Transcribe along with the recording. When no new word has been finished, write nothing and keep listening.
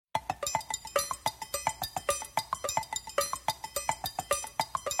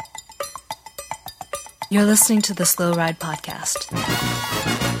You're listening to the Slow Ride Podcast.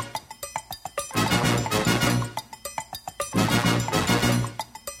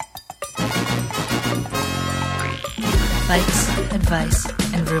 Bikes, advice,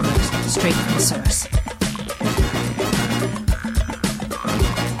 and rumors straight from the source.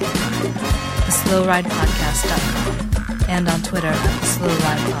 TheSlowRidePodcast.com and on Twitter at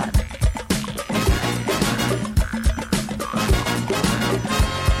SlowRidePod.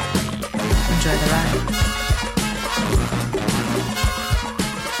 Enjoy the ride.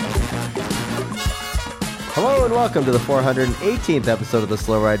 Hello and welcome to the 418th episode of the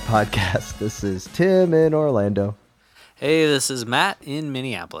Slow Ride Podcast. This is Tim in Orlando. Hey, this is Matt in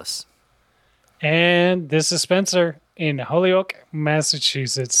Minneapolis. And this is Spencer in Holyoke,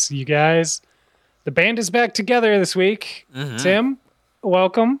 Massachusetts. You guys, the band is back together this week. Mm-hmm. Tim,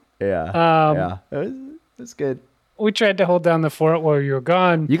 welcome. Yeah, it was good. We tried to hold down the fort while you were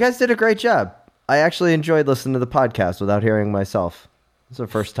gone. You guys did a great job. I actually enjoyed listening to the podcast without hearing myself. It's the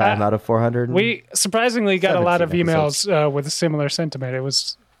first time out of 400. We surprisingly got a lot of emails with a similar sentiment. It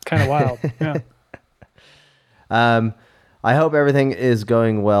was kind of wild. Yeah. I hope everything is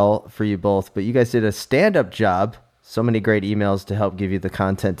going well for you both, but you guys did a stand-up job. So many great emails to help give you the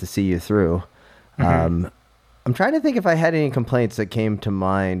content to see you through. Mm-hmm. I'm trying to think if I had any complaints that came to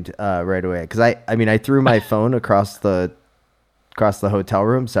mind right away. Because I threw my phone across the hotel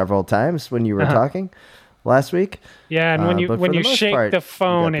room several times when you were talking last week. Yeah, and when you shake the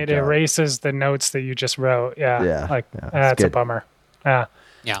phone, it erases the notes that you just wrote. Yeah, that's a bummer. Yeah.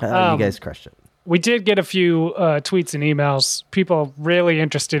 You guys crushed it. We did get a few tweets and emails. People really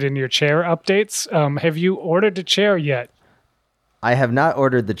interested in your chair updates. Have you ordered a chair yet? I have not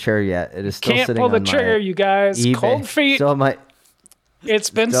ordered the chair yet. It is still sitting on my Can't pull the trigger, you guys. eBay. Cold feet.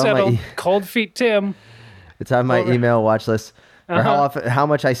 It's been settled. Cold feet, Tim. It's on my email watch list. For how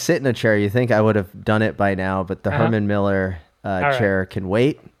much I sit in a chair, you think I would have done it by now, but the Herman Miller chair can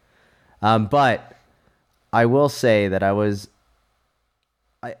wait. But I will say that I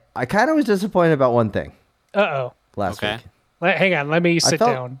kind of was disappointed about one thing. Last week. Hang on, let me sit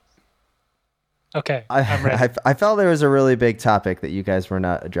down. Okay, I'm ready. I felt there was a really big topic that you guys were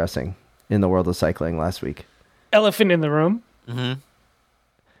not addressing in the world of cycling last week. Elephant in the room. Mm-hmm.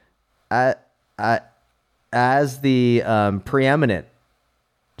 As the preeminent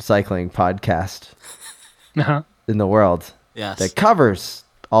cycling podcast in the world that covers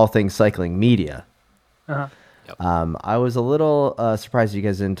all things cycling media, I was a little surprised you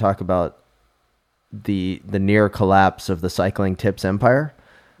guys didn't talk about the near collapse of the Cycling Tips empire.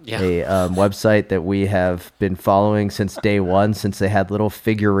 A website that we have been following since day one, since they had little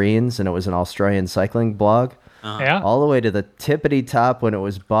figurines and it was an Australian cycling blog. All the way to the tippity top when it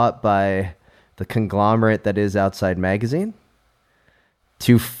was bought by the conglomerate that is Outside Magazine,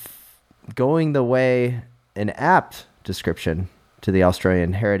 to going the way, an apt description to the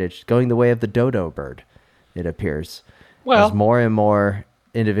Australian heritage, going the way of the dodo bird, it appears. Well, as more and more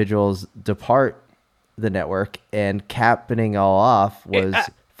individuals depart the network, and capping all off was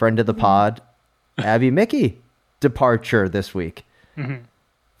friend of the pod, Abby Mickey, departure this week. Mm-hmm.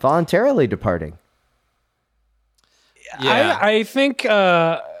 Voluntarily departing. Yeah. I think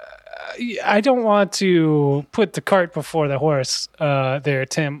I don't want to put the cart before the horse there,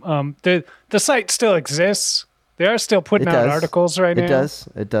 Tim. The site still exists. They are still putting out articles right now. It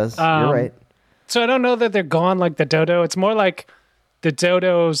does. You're right. So I don't know that they're gone like the dodo. It's more like the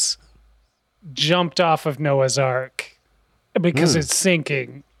dodos jumped off of Noah's Ark because it's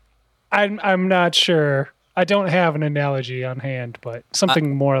sinking. I'm not sure. I don't have an analogy on hand, but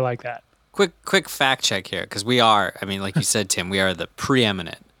something more like that. Quick fact check here, because we are, like you said, Tim, we are the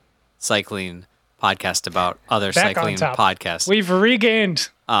preeminent cycling podcast about other cycling podcasts. We've regained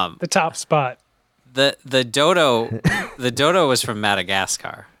the top spot. The dodo was from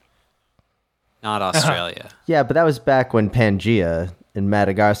Madagascar, not Australia. Yeah, but that was back when Pangea in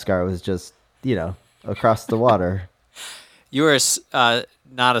Madagascar was just, across the water. You were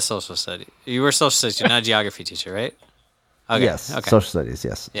not a social study. You were a social studies. You're not a geography teacher, right? Okay. Yes. Okay. Social studies.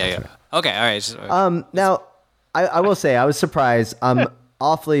 Yes. Yeah. Right. Okay. All right. Now, I will say I was surprised. I'm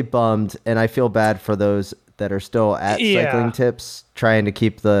awfully bummed, and I feel bad for those that are still at Cycling Tips trying to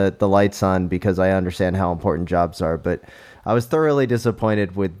keep the lights on, because I understand how important jobs are. But I was thoroughly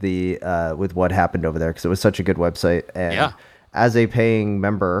disappointed with with what happened over there, because it was such a good website. And as a paying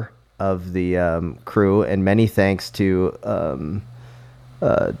member of the crew, and many thanks to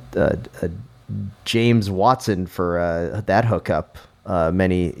James Watson for that hookup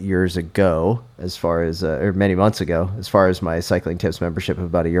many years ago, as far as or many months ago, as far as my Cycling Tips membership of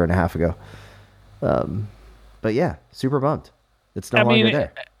about a year and a half ago. But yeah, super bummed. It's no longer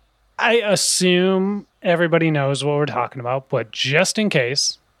there. I assume everybody knows what we're talking about, but just in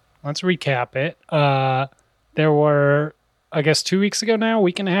case, let's recap it. There were, I guess, 2 weeks ago now, a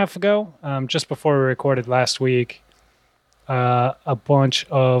week and a half ago, just before we recorded last week, a bunch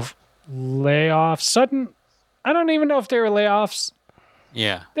of layoffs. I don't even know if they were layoffs.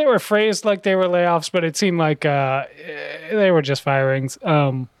 Yeah. They were phrased like they were layoffs, but it seemed like they were just firings.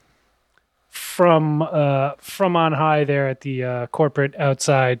 From on high there at the corporate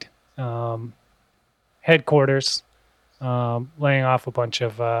outside headquarters, laying off a bunch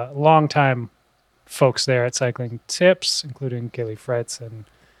of longtime folks there at Cycling Tips, including Gilly Fretz and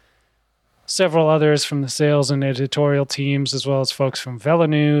several others from the sales and editorial teams, as well as folks from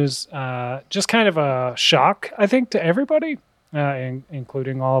VeloNews. Just kind of a shock, I think, to everybody,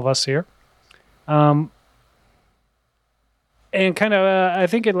 including all of us here. And kind of, I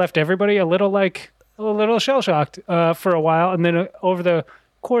think it left everybody a little shell-shocked for a while. And then over the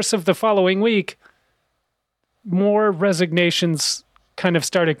course of the following week, more resignations kind of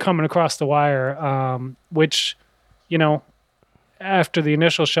started coming across the wire, which, after the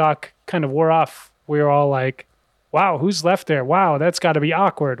initial shock kind of wore off, we were all like, wow, who's left there? Wow, that's got to be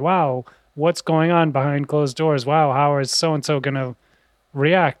awkward. Wow, what's going on behind closed doors? Wow, how is so-and-so going to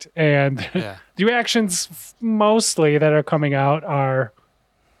react? And the reactions mostly that are coming out are,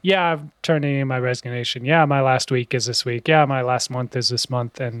 yeah, I'm turning in my resignation. Yeah, my last week is this week. Yeah, my last month is this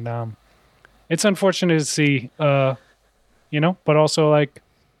month. And it's unfortunate to see, but also like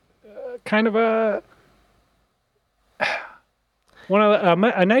kind of a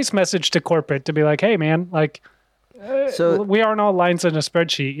nice message to corporate to be like, hey, man, like, so we aren't all lines in a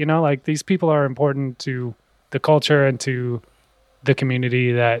spreadsheet, like these people are important to the culture and to the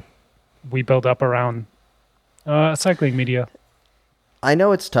community that we build up around cycling media. I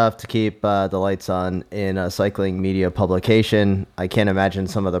know it's tough to keep the lights on in a cycling media publication. I can't imagine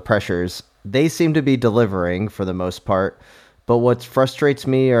some of the pressures. They seem to be delivering for the most part. But what frustrates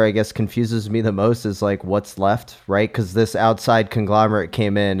me, or I guess confuses me the most, is like what's left, right? Because this outside conglomerate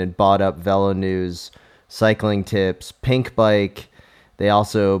came in and bought up VeloNews, Cycling Tips, Pink Bike. They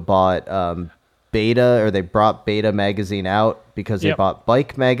also bought they brought Beta magazine out because they bought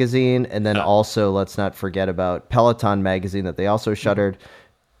Bike magazine. And then also, let's not forget about Peloton magazine that they also shuttered.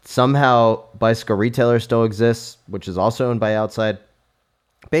 Somehow, Bicycle Retailer still exists, which is also owned by outside.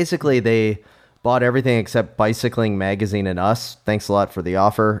 Basically, they bought everything except Bicycling magazine and us. Thanks a lot for the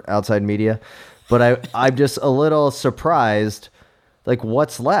offer, outside media. But I'm just a little surprised, like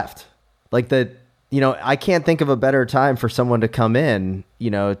what's left? Like that, I can't think of a better time for someone to come in,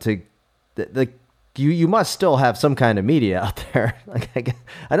 you must still have some kind of media out there. Like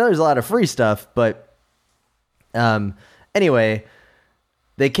I know there's a lot of free stuff, but anyway,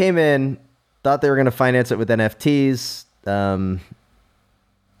 they came in, thought they were going to finance it with NFTs.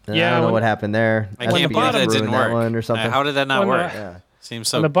 I don't know what happened there. I can't believe that didn't work. One or something. How did that not work? Seems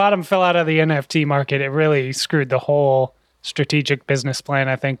so. When the bottom fell out of the NFT market, it really screwed the whole strategic business plan,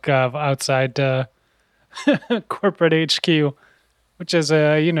 I think, of outside corporate HQ, which is,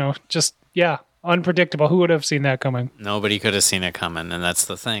 unpredictable. Who would have seen that coming? Nobody could have seen it coming, and that's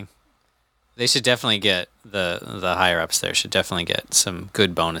the thing. They should definitely get, the higher-ups there should definitely get some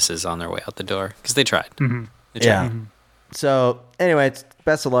good bonuses on their way out the door, because they tried. Mm-hmm. They tried. Yeah. Mm-hmm. So, anyway,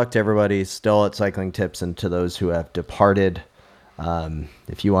 best of luck to everybody still at Cycling Tips and to those who have departed.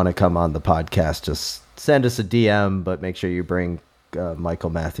 If you want to come on the podcast, just send us a DM, but make sure you bring Michael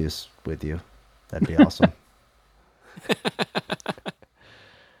Matthews with you. That'd be awesome.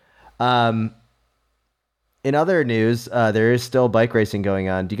 In other news, there is still bike racing going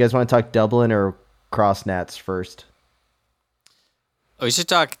on. Do you guys want to talk Dublin or Cross Nats first? Oh, we should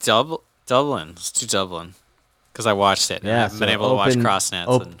talk Dublin. Let's do Dublin. Because I watched it. Yeah, I haven't been able to watch Cross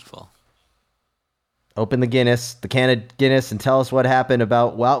Nats in full. Open the can of Guinness, and tell us what happened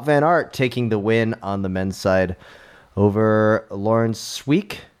about Wout van Aert taking the win on the men's side over Laurens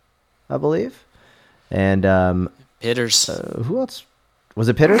Sweeck, I believe. And Pitters. Who else? Was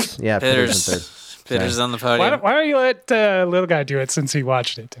it Pitters? Yeah, Pitters. Pitters on the podium. Why don't you let little guy do it since he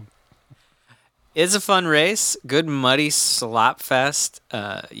watched it, Tim? It's a fun race. Good muddy slop fest.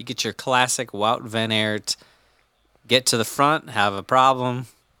 You get your classic Wout van Aert. Get to the front, have a problem,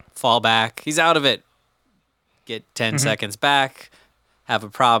 fall back. He's out of it. Get 10 seconds back, have a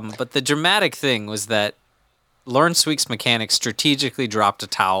problem. But the dramatic thing was that Laurens Sweeck's mechanic strategically dropped a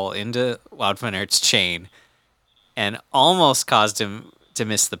towel into Wout van Aert's chain and almost caused him to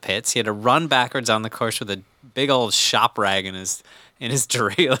miss the pits. He had to run backwards on the course with a big old shop rag in his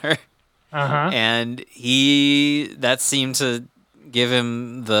derailleur. And that seemed to give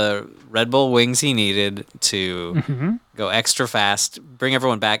him the Red Bull wings he needed to go extra fast, bring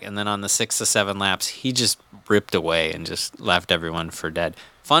everyone back, and then on the 6 to 7 laps, he just ripped away and just left everyone for dead.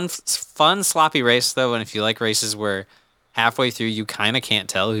 Fun, sloppy race, though, and if you like races where halfway through you kind of can't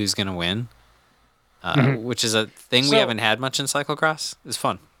tell who's going to win, which is a thing we haven't had much in cyclocross, it's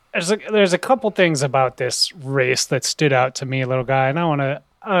fun. There's a couple things about this race that stood out to me, little guy, and I want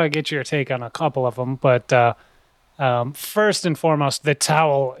to get your take on a couple of them, but first and foremost, the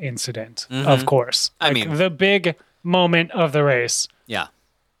towel incident, of course. I mean, the big moment of the race. Yeah.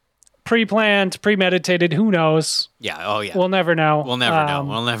 Pre-planned, premeditated, who knows? Yeah, oh yeah. We'll never know. We'll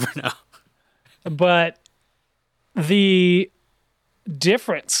never know. But the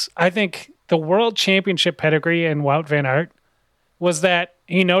difference, I think the world championship pedigree in Wout van Aert was that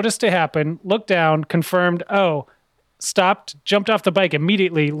he noticed it happen, looked down, confirmed, stopped, jumped off the bike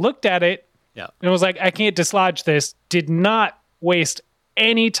immediately, looked at it, and was like, I can't dislodge this. Did not waste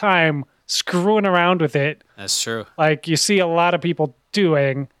any time screwing around with it. That's true. Like you see a lot of people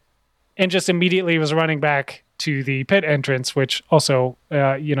doing, and just immediately was running back to the pit entrance, which also,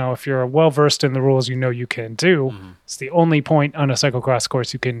 if you're well-versed in the rules, you can do. It's the only point on a cyclocross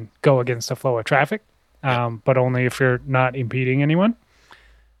course you can go against the flow of traffic, but only if you're not impeding anyone.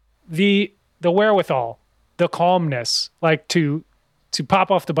 The wherewithal, the calmness, like to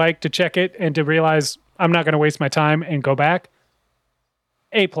pop off the bike, to check it, and to realize I'm not going to waste my time and go back.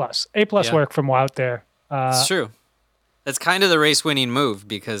 A+ work from Wout there. It's true. That's kind of the race-winning move,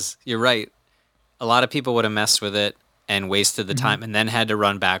 because you're right. A lot of people would have messed with it and wasted the time and then had to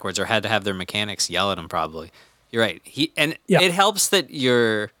run backwards or had to have their mechanics yell at them probably. You're right. It helps that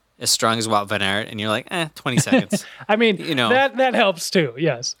you're as strong as Wout van Aert and you're like, 20 seconds. I mean, that helps too,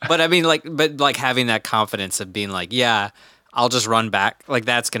 yes. But I mean, like having that confidence of being like, yeah, I'll just run back. Like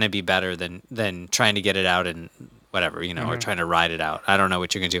that's going to be better than trying to get it out and whatever, or trying to ride it out. I don't know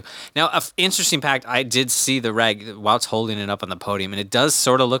what you're going to do. Now, interesting fact, I did see the rag. Wout's holding it up on the podium, and it does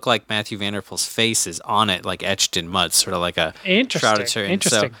sort of look like Mathieu van der Poel's face is on it, like etched in mud, sort of like a shrouded turret.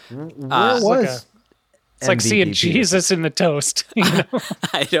 Interesting. So, where was it's like seeing Jesus in the toast.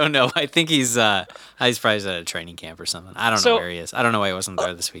 I don't know. I think he's probably at a training camp or something. I don't know where he is. I don't know why he wasn't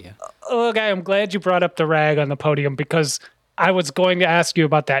there this weekend. Look, I'm glad you brought up the rag on the podium, because I was going to ask you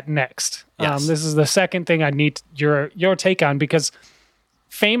about that next. Yes. This is the second thing I need your take on, because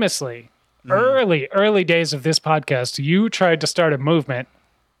famously, early days of this podcast, you tried to start a movement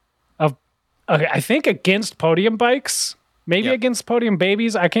of, I think, against podium bikes, maybe against podium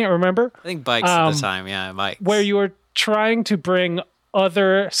babies. I can't remember. I think bikes at the time, bikes. Where you were trying to bring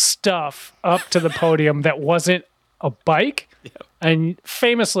other stuff up to the podium that wasn't a bike. Yep. And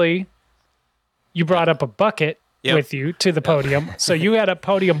famously, you brought up a bucket with you to the podium. So you had a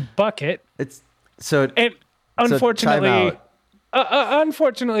podium bucket. Unfortunately,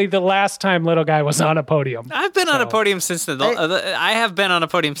 the last time little guy was on a podium. I've been on a podium since then. I have been on a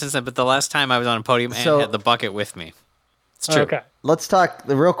podium since then, but the last time I was on a podium and had the bucket with me. It's true. Okay. Let's talk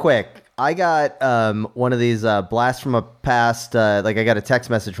real quick. I got one of these blasts from a past, I got a text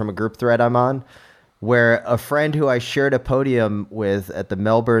message from a group thread I'm on, where a friend who I shared a podium with at the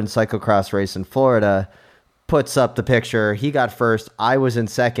Melbourne cyclocross race in Florida puts up the picture. He got first. I was in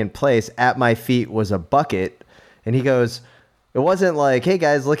second place. At my feet was a bucket. And he goes, it wasn't like, hey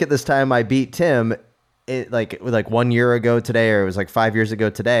guys, look at this time I beat Tim. It like 1 year ago today, or it was like 5 years ago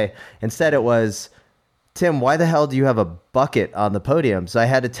today. Instead it was, Tim, why the hell do you have a bucket on the podium? So I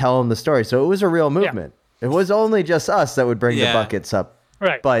had to tell him the story. So it was a real movement. Yeah. It was only just us that would bring the buckets up.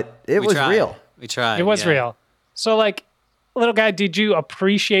 Right. But it was real. We tried. It was real. So little guy, did you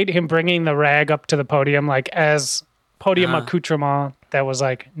appreciate him bringing the rag up to the podium, as podium accoutrement that was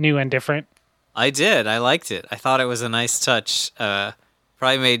new and different? I did. I liked it. I thought it was a nice touch.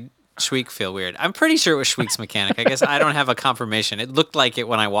 Probably made Schweik feel weird. I'm pretty sure it was Schweik's mechanic. I guess I don't have a confirmation. It looked like it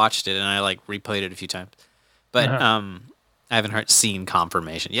when I watched it, and I replayed it a few times. But I haven't seen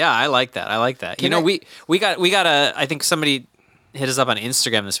confirmation. Yeah, I like that. We got I think somebody hit us up on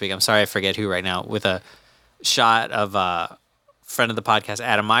Instagram this week. I'm sorry, I forget who right now, with a shot of friend of the podcast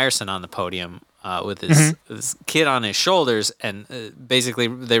Adam Meyerson on the podium with his kid on his shoulders, and basically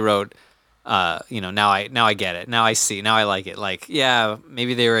they wrote, now I get it, now I see, now I like it.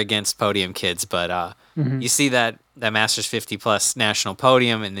 Maybe they were against podium kids, but you see that Masters 50 plus national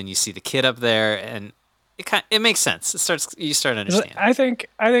podium, and then you see the kid up there, and it makes sense. You start to understand. I think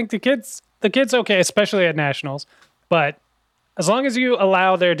the kids okay, especially at nationals, but as long as you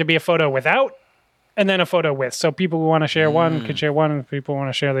allow there to be a photo without and then a photo with. So people who want to share one can share one, and people want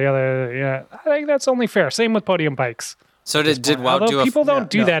to share the other. Yeah, I think that's only fair. Same with podium bikes. So did Wout do people don't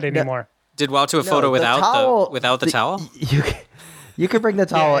do that anymore. Did Wout do a photo without the towel? You can bring the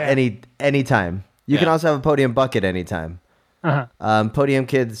towel anytime. You can also have a podium bucket anytime. Podium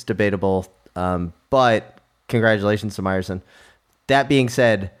kids, debatable. But congratulations to Meyerson. That being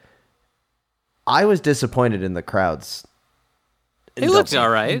said, I was disappointed in the crowds. They looked all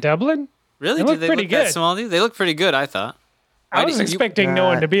right. In Dublin? Really? They look that small? They look pretty good, I thought. I was expecting no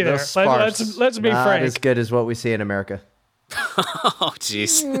one to be there. Let's be Not frank. as good as what we see in America. Oh,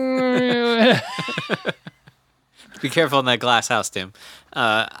 jeez. Be careful in that glass house, Tim.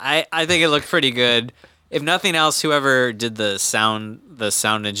 I think it looked pretty good. If nothing else, whoever did the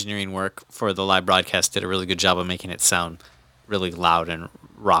sound engineering work for the live broadcast did a really good job of making it sound really loud and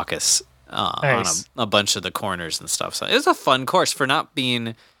raucous Nice. on a bunch of the corners and stuff. So it was a fun course for not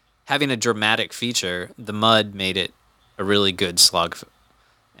having a dramatic feature. The mud made it a really good slug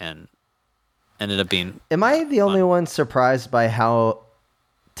and ended up being. Am I the only one surprised by how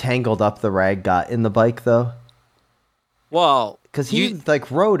tangled up the rag got in the bike, though? Well, because he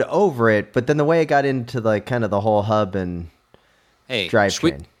rode over it, but then the way it got into kind of the whole hub and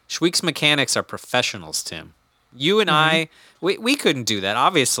drivetrain. Schweik's mechanics are professionals, Tim. You and I, we couldn't do that.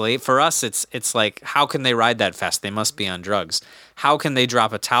 Obviously, for us, it's like, how can they ride that fast? They must be on drugs. How can they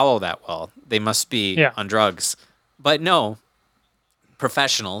drop a towel that well? They must be on drugs. But no,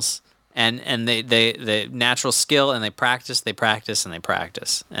 professionals, and they natural skill, and they practice,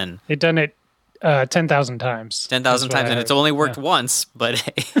 and they've done it 10,000 times. 10,000 times, and it's only worked once, but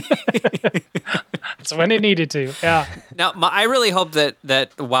it's when it needed to. Yeah. Now, I really hope that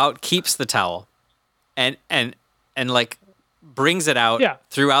Wout keeps the towel, and like brings it out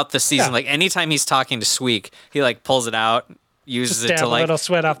throughout the season. Yeah. Like anytime he's talking to Sweek, he like pulls it out, uses it to like a little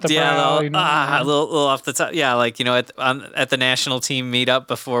sweat off the brow. A little off the top. Yeah, like at the national team meetup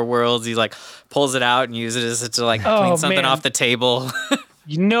before Worlds, he like pulls it out and uses it to like clean something off the table.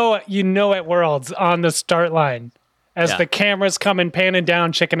 You know at Worlds on the start line, as the camera's coming panning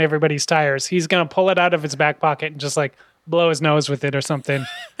down, checking everybody's tires, he's gonna pull it out of his back pocket and just like blow his nose with it or something,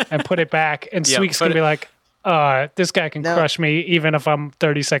 and put it back. And Sweek's gonna be like, this guy can crush me even if I'm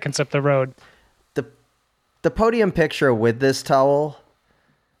 30 seconds up the road. The podium picture with this towel,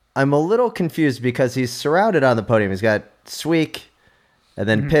 I'm a little confused because he's surrounded on the podium. He's got Sweek and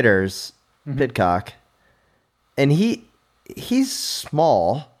then Pitters, Pidcock, and he's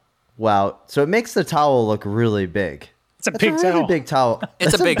small. Wow. So it makes the towel look really big. It's a big really big towel.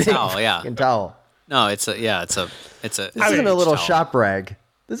 It's a big towel, yeah. Towel. No, it's a This isn't a little towel. shop rag.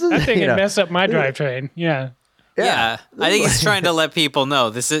 This is that thing would mess up my drivetrain. Yeah. Yeah. I think he's trying to let people know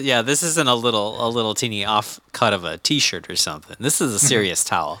this isn't a little teeny off cut of a t-shirt or something. This is a serious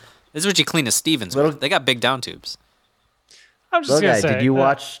towel. This is what you clean a Stevens with. They got big down tubes. I'm just gonna say, did you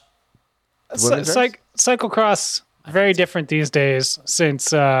watch cyclocross? Very different these days,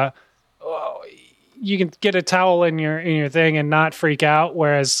 since you can get a towel in your thing and not freak out.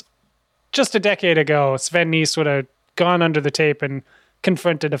 Whereas just a decade ago, Sven Nys would have gone under the tape and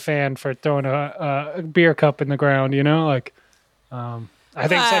confronted a fan for throwing a beer cup in the ground. I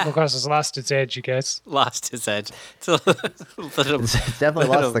think cyclocross has lost its edge, you guys. Lost its edge. It's definitely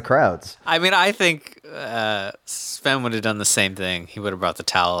lost the crowds. I mean, I think Sven would have done the same thing. He would have brought the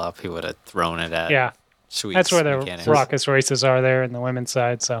towel up. He would have thrown it at Sweet. That's where the raucous races are there in the women's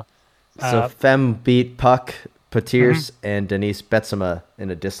side. So Fem beat Puck, Patiers, and Denise Betsema in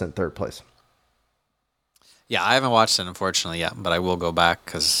a distant third place. Yeah, I haven't watched it, unfortunately, yet, but I will go back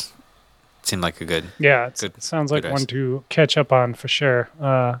because it seemed like a good... Yeah, it sounds like one to catch up on for sure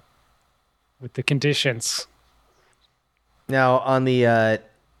with the conditions. Now, on the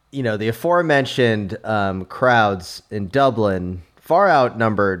aforementioned crowds in Dublin, far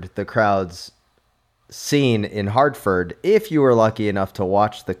outnumbered the crowds seen in Hartford, if you were lucky enough to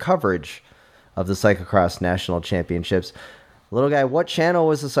watch the coverage of the Cyclocross National Championships. Little guy, what channel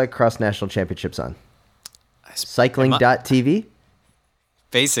was the Cyclocross National Championships on? Cycling.tv?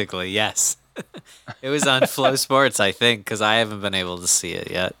 Basically, yes. It was on Flow Sports, I think, because I haven't been able to see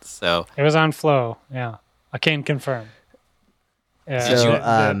it yet. So it was on Flow, yeah. I can confirm.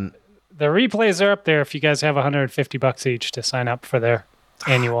 So, the replays are up there if you guys have $150 each to sign up for their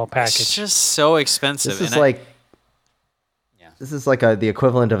annual package. It's just so expensive. This is like the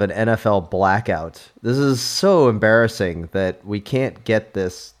equivalent of an NFL blackout. This is so embarrassing that we can't get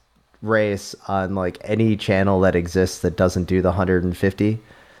this race on like any channel that exists that doesn't do the 150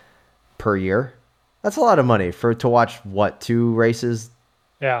 per year. That's a lot of money to watch 2 races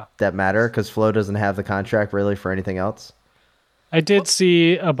that matter, because Flow doesn't have the contract really for anything else. I did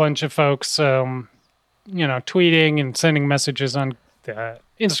see a bunch of folks tweeting and sending messages on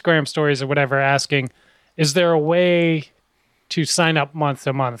Instagram stories or whatever asking, is there a way to sign up month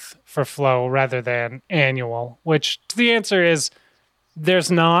to month for Flow rather than annual? Which the answer is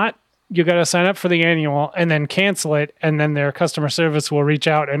There's not. You got to sign up for the annual and then cancel it, and then their customer service will reach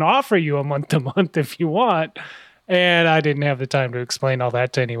out and offer you a month-to-month if you want. And I didn't have the time to explain all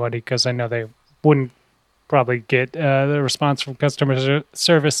that to anybody because I know they wouldn't probably get the response from customer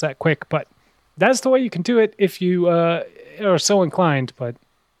service that quick. But that's the way you can do it if you are so inclined. But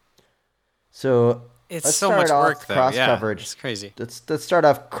so it's so much work, though. Cross yeah, coverage. It's crazy. Let's start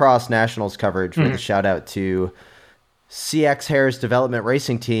off cross nationals coverage with a shout out to CX Harris Development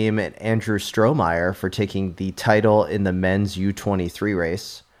Racing Team and Andrew Strohmeyer for taking the title in the men's U23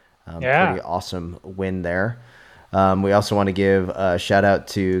 race. Pretty awesome win there. We also want to give a shout out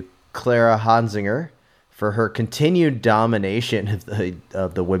to Clara Hansinger for her continued domination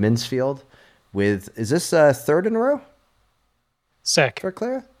of the women's field. Is this third in a row? Second for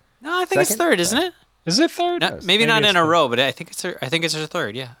Clara? No, I think it's third, isn't it? Is it third? No, maybe not in a row, but I think it's her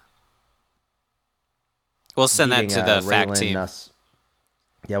third. Yeah. We'll send that to the fact team.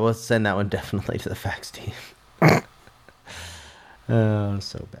 Yeah, we'll send that one definitely to the facts team. Oh,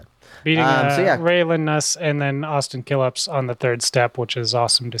 so bad. Beating Raylan Nuss and then Austin Killups on the third step, which is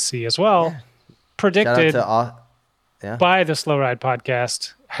awesome to see as well. Yeah. Predicted by the Slow Ride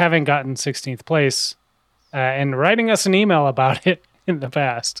podcast, having gotten 16th place and writing us an email about it in the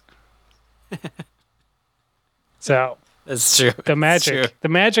past. So that's true. The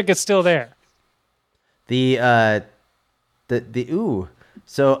magic is still there. The the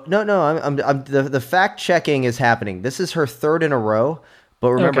fact checking is happening. This is her third in a row,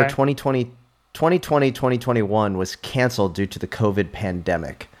 but remember 2020 2021 was canceled due to the COVID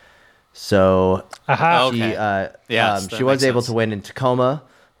pandemic. So she was able to win in Tacoma,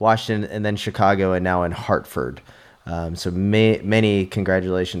 Washington, and then Chicago, and now in Hartford. So many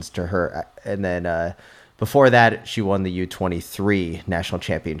congratulations to her. And then before that, she won the U23 national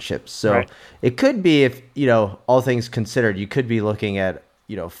championships. So it could be, if all things considered, you could be looking at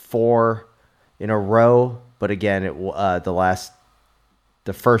 4 in a row. But again,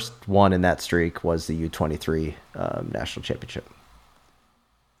 the first one in that streak was the U23 national championship.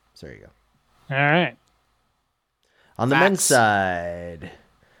 So there you go. All right. On the men's side,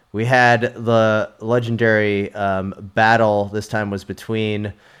 we had the legendary battle. This time was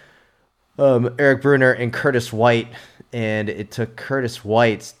between Eric Bruner and Curtis White, and it took Curtis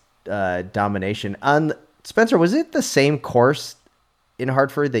White's domination. On Spencer, was it the same course in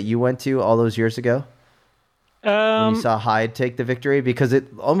Hartford that you went to all those years ago? When you saw Hyde take the victory? Because it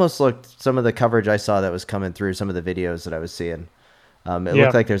almost looked, some of the coverage I saw that was coming through, some of the videos that I was seeing, it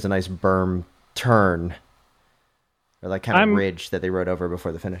looked like there's a nice berm turn, or like kind of ridge that they rode over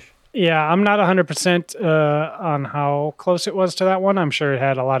before the finish. Yeah, I'm not 100% on how close it was to that one. I'm sure it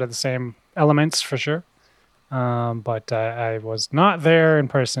had a lot of the same elements for sure. But I was not there in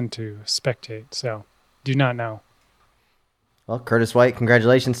person to spectate, so do not know. Well, Curtis White,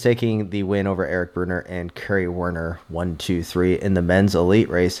 congratulations, taking the win over Eric Bruner and Kerry Werner, 1, 2, 3 in the men's elite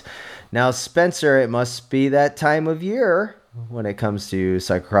race. Now, Spencer, it must be that time of year when it comes to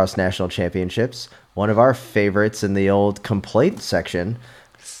Cyclocross National Championships. One of our favorites in the old complaint section.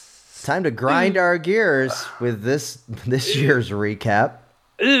 Time to grind our gears with this year's recap.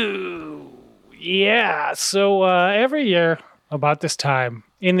 Ooh, yeah. So every year about this time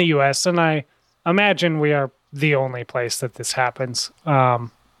in the U.S., and I imagine we are the only place that this happens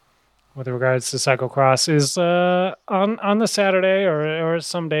with regards to cyclocross, is on the Saturday or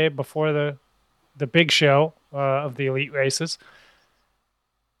some day before the big show of the elite races.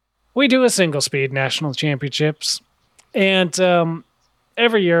 We do a single speed national championships, and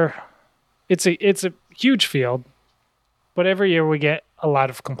every year it's a huge field, but every year we get a lot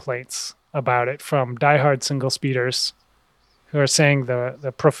of complaints about it from diehard single speeders who are saying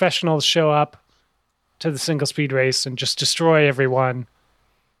the professionals show up to the single speed race and just destroy everyone,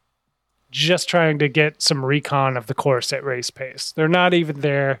 just trying to get some recon of the course at race pace. They're not even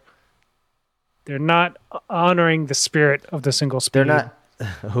there. They're not honoring the spirit of the single speed. They're not.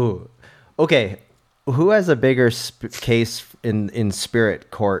 Okay. Who has a bigger case in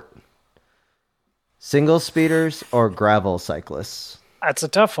spirit court? Single speeders or gravel cyclists? That's a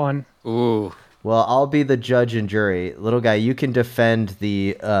tough one. Ooh. Well, I'll be the judge and jury. Little guy, you can defend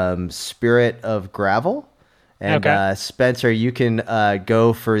the spirit of gravel. And Spencer, you can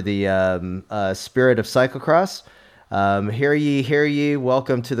go for the spirit of cyclocross. Hear ye, hear ye.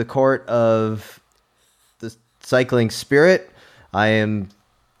 Welcome to the court of the cycling spirit. I am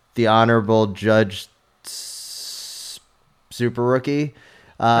the honorable judge, super rookie.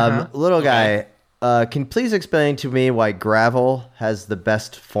 Little guy, can you please explain to me why gravel has the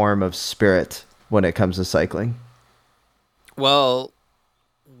best form of spirit when it comes to cycling? Well,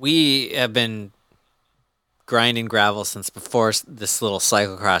 we have been grinding gravel since before this little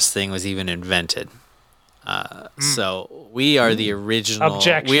cyclocross thing was even invented. So we are the original.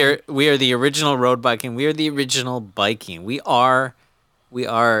 Objection. We are the original road biking. We are the original biking. We are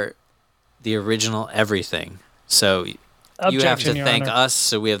the original everything. So you have to thank us.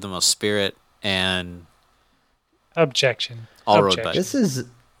 So we have the most spirit and objection. All road biking. This is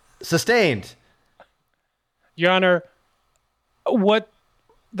sustained. Your Honor, what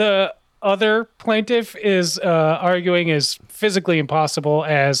the other plaintiff is arguing is physically impossible,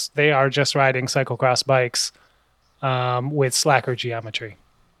 as they are just riding cyclocross bikes with slacker geometry.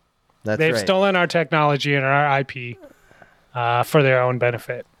 They've stolen our technology and our IP for their own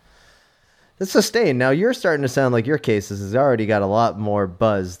benefit. It's sustained. Now you're starting to sound like your cases has already got a lot more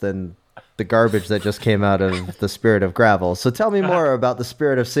buzz than the garbage that just came out of the Spirit of Gravel. So tell me more about the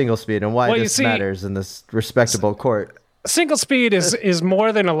Spirit of Single Speed and why this matters in this respectable court. Single speed is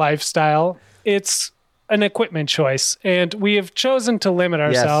more than a lifestyle. It's an equipment choice, and we have chosen to limit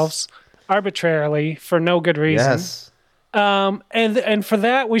ourselves arbitrarily for no good reason. Yes. And for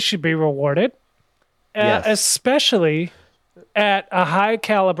that, we should be rewarded, especially at a high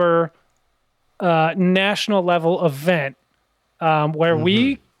caliber national level event where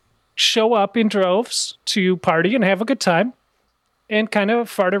we show up in droves to party and have a good time and kind of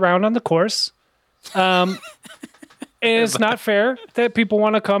fart around on the course. And it's not fair that people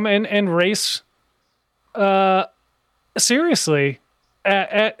want to come and race seriously.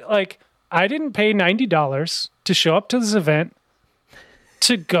 Like, I didn't pay $90 to show up to this event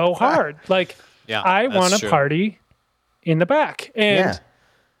to go hard. Like, I want to party in the back. And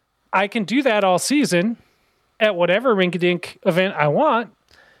I can do that all season at whatever rink-a-dink event I want.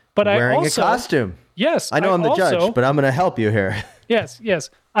 But Wearing a costume. Yes. I know I'm the judge, but I'm going to help you here. Yes.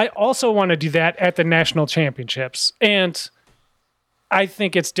 I also want to do that at the national championships. And I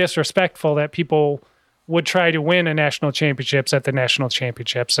think it's disrespectful that people would try to win a national championships at the national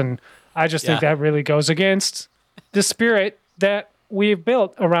championships. And I just think that really goes against the spirit that we've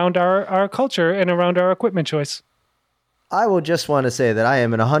built around our culture and around our equipment choice. I will just want to say that I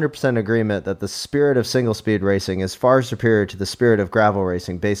am in 100% agreement that the spirit of single speed racing is far superior to the spirit of gravel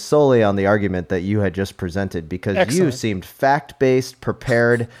racing, based solely on the argument that you had just presented, because you seemed fact-based,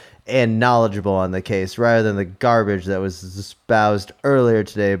 prepared, and knowledgeable on the case, rather than the garbage that was espoused earlier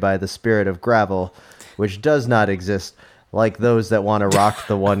today by the spirit of gravel, which does not exist, like those that want to rock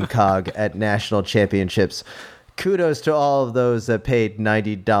the one cog at national championships. Kudos to all of those that paid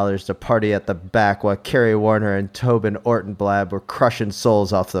 $90 to party at the back while Kerry Warner and Tobin Ortenblad were crushing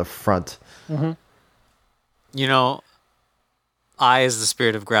souls off the front. Mm-hmm. You know, I, as the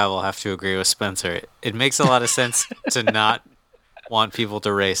spirit of gravel, have to agree with Spencer. It makes a lot of sense to not want people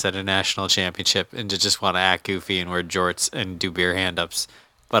to race at a national championship and to just want to act goofy and wear jorts and do beer hand-ups,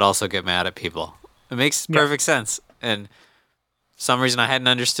 but also get mad at people. It makes perfect sense. And for some reason I hadn't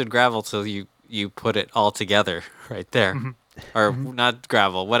understood gravel till you put it all together right there. Or not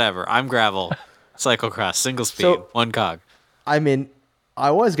gravel, whatever. I'm gravel, cyclocross, single speed, one cog. I mean,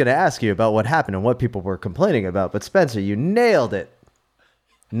 I was going to ask you about what happened and what people were complaining about, but Spencer, you nailed it.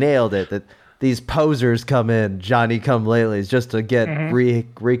 That these posers come in, Johnny come latelys, just to get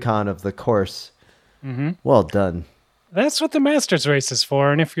recon of the course. Well done. That's what the Masters race is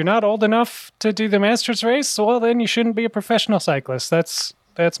for. And if you're not old enough to do the Masters race, well, then you shouldn't be a professional cyclist. That's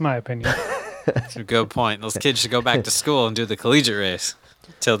my opinion. That's a good point. Those kids should go back to school and do the collegiate race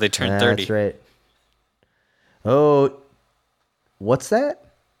until they turn 30. That's right. Oh, what's that?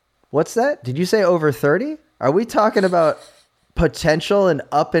 Did you say over 30? Are we talking about potential and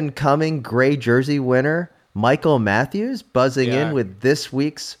up-and-coming gray jersey winner Michael Matthews buzzing in with this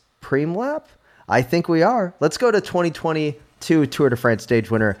week's Preem Lap? I think we are. Let's go to 2022 Tour de France stage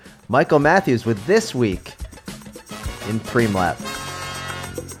winner Michael Matthews with this week in Preem Lap.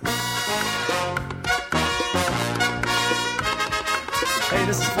 Hey,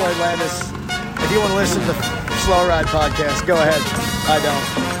 this is Floyd Landis. If you want to listen to the Slow Ride podcast, go ahead. I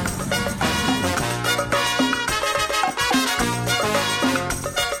don't.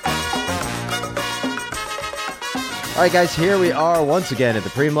 All right, guys, here we are once again at the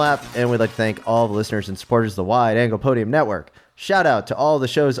Preem Lap, and we'd like to thank all the listeners and supporters of the Wide Angle Podium Network. Shout out to all the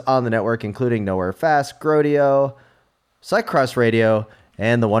shows on the network, including Nowhere Fast, Grodio, Cyclocross Radio,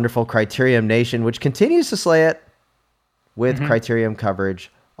 and the wonderful Criterium Nation, which continues to slay it with Criterium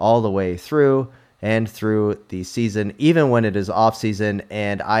coverage all the way through and through the season, even when it is off season.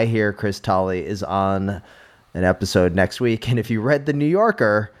 And I hear Chris Tolley is on an episode next week. And if you read The New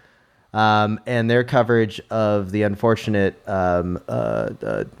Yorker and their coverage of the unfortunate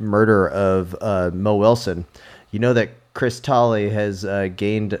murder of Mo Wilson, you know that Chris Tolley has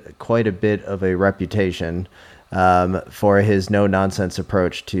gained quite a bit of a reputation for his no-nonsense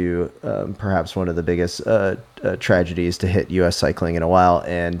approach to perhaps one of the biggest tragedies to hit U.S. cycling in a while.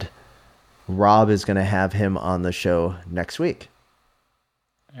 And Rob is going to have him on the show next week.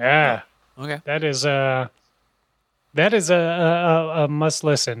 Yeah. Okay. That is a must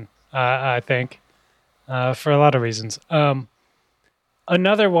listen, I think, for a lot of reasons.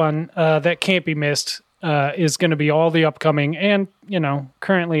 Another one that can't be missed is going to be all the upcoming and,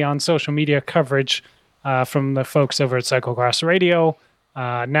 currently on social media coverage from the folks over at Cyclocross Radio.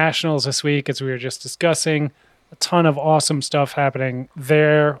 Nationals this week, as we were just discussing. A ton of awesome stuff happening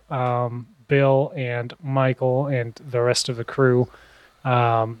there. Bill and Michael and the rest of the crew,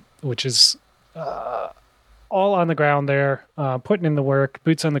 which is all on the ground there, putting in the work,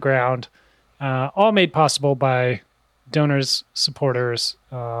 boots on the ground, all made possible by donors, supporters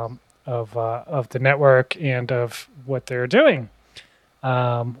of the network and of what they're doing.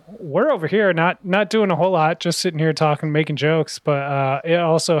 We're over here not doing a whole lot, just sitting here talking, making jokes, but it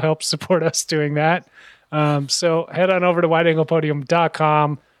also helps support us doing that. So head on over to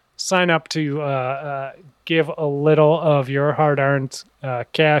wideanglepodium.com, sign up to give a little of your hard-earned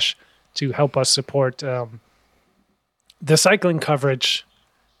cash to help us support the cycling coverage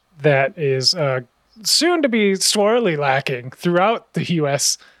that is soon to be sorely lacking throughout the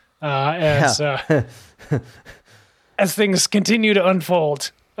U.S. As things continue to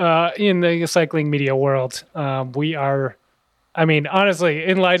unfold in the cycling media world. We are, honestly,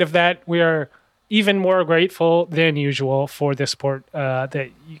 in light of that, we are even more grateful than usual for the support that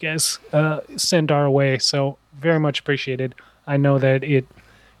you guys send our way. So very much appreciated. I know that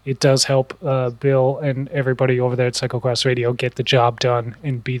it does help Bill and everybody over there at Cyclocross Radio get the job done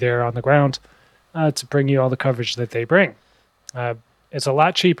and be there on the ground to bring you all the coverage that they bring. It's a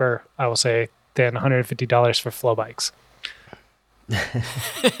lot cheaper, I will say, than $150 for flow bikes.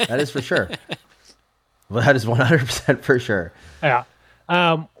 That is for sure. Well, that is 100% for sure. Yeah.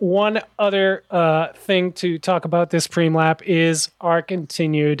 One other thing to talk about this Preem-Lap is our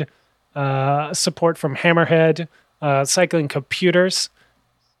continued support from Hammerhead Cycling Computers.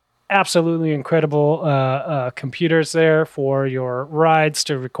 Absolutely incredible computers there for your rides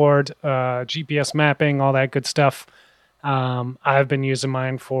to record GPS mapping, all that good stuff. I've been using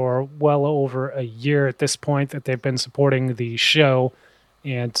mine for well over a year at this point that they've been supporting the show,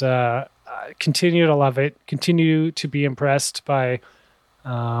 and continue to love it, continue to be impressed by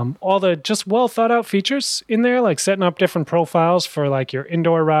all the just well thought out features in there, like setting up different profiles for like your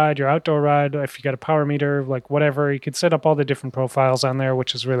indoor ride, your outdoor ride. If you got a power meter, like whatever, you could set up all the different profiles on there,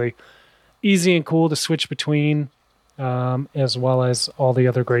 which is really easy and cool to switch between, as well as all the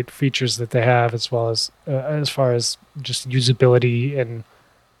other great features that they have, as well as far as just usability and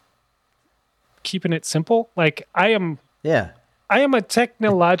keeping it simple. Like I am a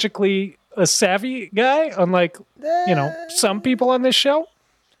technologically savvy guy, unlike some people on this show.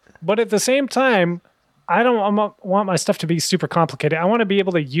 But at the same time, I don't want my stuff to be super complicated. I want to be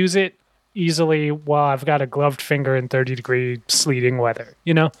able to use it easily while I've got a gloved finger in 30-degree sleeting weather,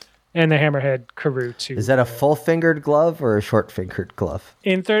 and the Hammerhead Karoo too. Is that a full-fingered glove or a short-fingered glove?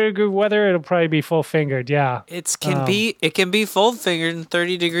 In 30-degree weather, it'll probably be full-fingered, yeah. It can be full-fingered in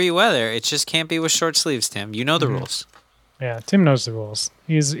 30-degree weather. It just can't be with short sleeves, Tim. You know the rules. Yeah, Tim knows the rules.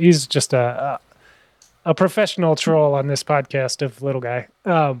 He's just a professional troll on this podcast of little guy.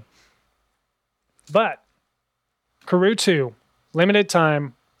 But Karoo 2, limited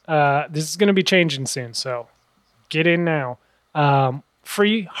time. This is going to be changing soon, so get in now.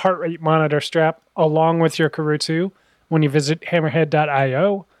 Free heart rate monitor strap along with your Karoo 2 when you visit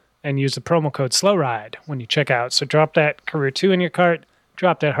hammerhead.io and use the promo code SLOWRIDE when you check out. So drop that Karoo 2 in your cart,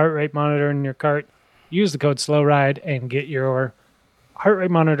 drop that heart rate monitor in your cart, use the code SLOWRIDE and get your heart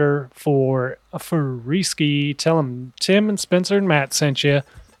rate monitor for a free ski. Tell them Tim and Spencer and Matt sent you,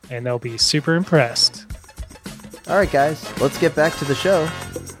 and they'll be super impressed. All right, guys, let's get back to the show.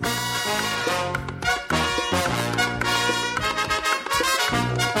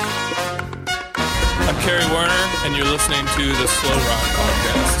 I'm Kerry Werner, and you're listening to the Slow Ride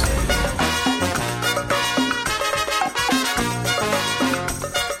Podcast.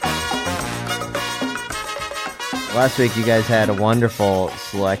 Last week, you guys had a wonderful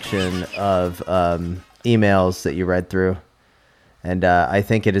selection of emails that you read through. And I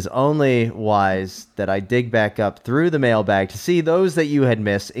think it is only wise that I dig back up through the mailbag to see those that you had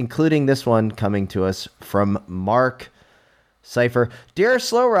missed, including this one coming to us from Mark Cipher. Dear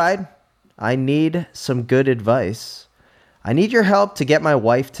Slow Ride, I need some good advice. I need your help to get my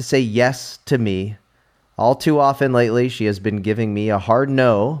wife to say yes to me All too often lately, she has been giving me a hard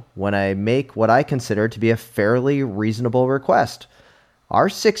no when I make what I consider to be a fairly reasonable request. Our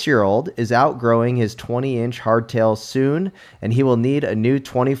 6-year-old is outgrowing his 20-inch hardtail soon, and he will need a new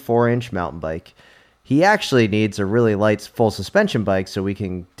 24-inch mountain bike. He actually needs a really light full suspension bike so we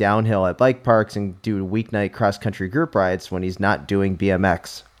can downhill at bike parks and do weeknight cross-country group rides when he's not doing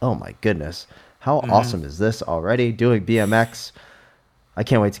BMX. Oh my goodness. How awesome is this already? Doing BMX. I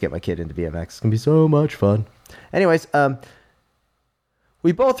can't wait to get my kid into BMX. It's going to be so much fun. Anyways,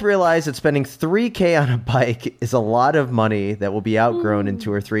 we both realize that spending $3,000 on a bike is a lot of money that will be outgrown in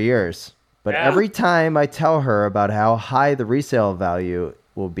 2 or 3 years. But every time I tell her about how high the resale value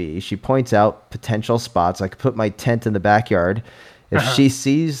will be, she points out potential spots I could put my tent in the backyard. If she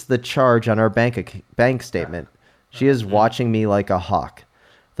sees the charge on our bank statement, she is watching me like a hawk.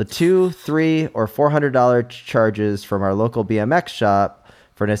 The $200, $300, or $400 charges from our local BMX shop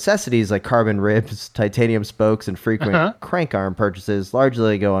for necessities like carbon ribs, titanium spokes, and frequent crank arm purchases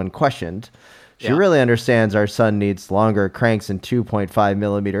largely go unquestioned. She really understands our son needs longer cranks in 2.5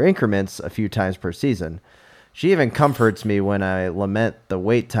 millimeter increments a few times per season. She even comforts me when I lament the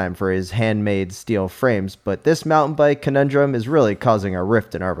wait time for his handmade steel frames, but this mountain bike conundrum is really causing a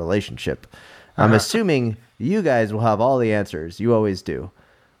rift in our relationship. I'm assuming you guys will have all the answers. You always do.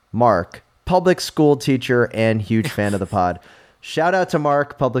 Mark, public school teacher and huge fan of the pod. Shout out to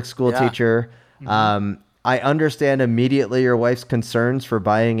Mark, public school teacher. I understand immediately your wife's concerns for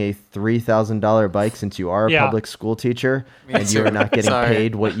buying a $3,000 bike since you are a public school teacher and you are not getting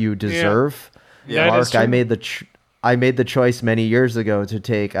paid what you deserve. Yeah, Mark, I made the choice many years ago to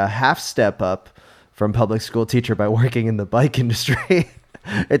take a half step up from public school teacher by working in the bike industry.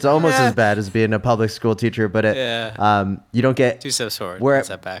 It's almost as bad as being a public school teacher, but you don't get 2 steps forward, where 1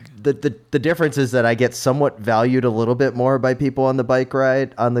 step back. The difference is that I get somewhat valued a little bit more by people on the bike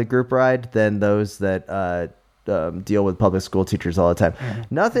ride, on the group ride, than those that deal with public school teachers all the time.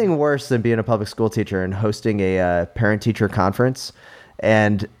 Nothing worse than being a public school teacher and hosting a parent-teacher conference,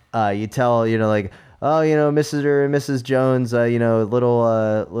 and you tell, like, oh, Mrs. or Mrs. Jones, little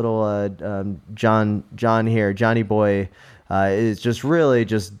John here, Johnny boy, is just really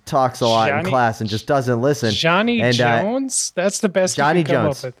just talks a lot in class and just doesn't listen. Johnny Jones? That's the best Johnny you can come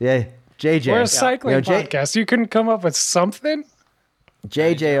Jones. up with. Yeah, JJ. We're a cycling podcast. You couldn't come up with something?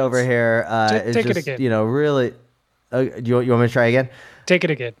 JJ over here is take just, it again. really... you want me to try again? Take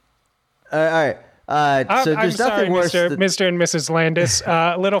it again. All right. So there's nothing worse. Mr. and Mrs. Landis.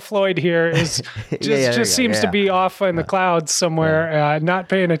 Little Floyd here is just seems to be off in the clouds somewhere, not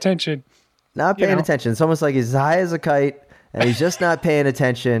paying attention. Not paying attention. It's almost like he's high as a kite, and he's just not paying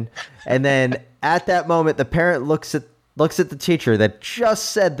attention. And then at that moment, the parent looks at the teacher that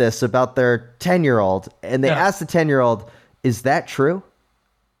just said this about their 10-year-old, and they ask the 10-year-old, "Is that true?"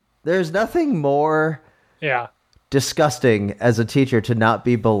 There's nothing more disgusting as a teacher to not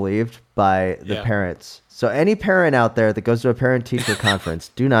be believed by the parents. So any parent out there that goes to a parent-teacher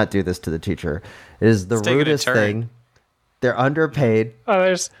conference, do not do this to the teacher. It is the rudest thing. They're underpaid.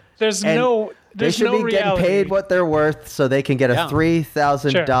 Oh, there's no reality. Getting paid what they're worth so they can get a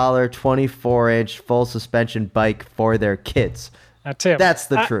 $3,000 24-inch full suspension bike for their kids. Tim, that's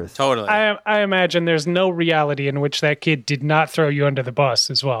the truth. Totally. I imagine there's no reality in which that kid did not throw you under the bus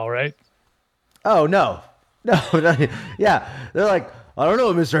as well, right? Oh, no. Yeah. They're like, I don't know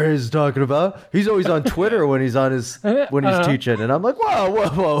what Mr. Hayes is talking about. He's always on Twitter when he's teaching. And I'm like,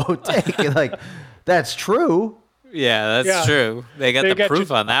 whoa. Take it. Like, that's true. Yeah, that's true. They got the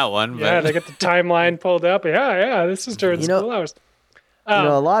proof on that one. Yeah, they got the timeline pulled up. Yeah, this is during school hours.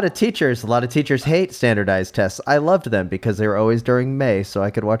 A lot of teachers hate standardized tests. I loved them because they were always during May, so I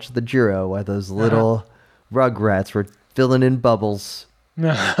could watch the Giro while those little rugrats were filling in bubbles.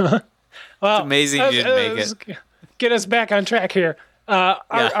 Well, it's amazing you didn't make it. Get us back on track here.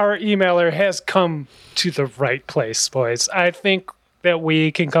 Our emailer has come to the right place, boys. I think that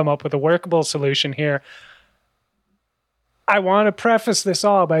we can come up with a workable solution here. I want to preface this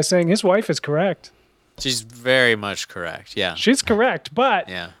all by saying his wife is correct. She's very much correct. Yeah. She's correct, but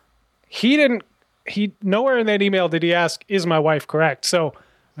he nowhere in that email did he ask, is my wife correct? So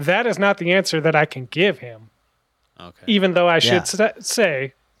that is not the answer that I can give him. Okay. Even though I should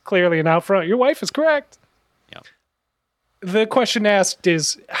say clearly and out front, your wife is correct. Yep. The question asked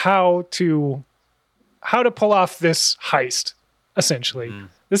is how to pull off this heist, essentially.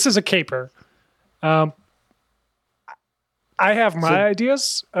 This is a caper. I have my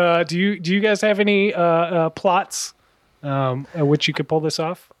ideas. Do you guys have any plots which you could pull this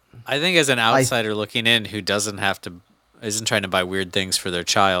off? I think as an outsider looking in who isn't trying to buy weird things for their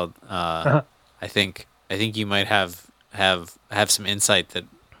child, I think you might have some insight that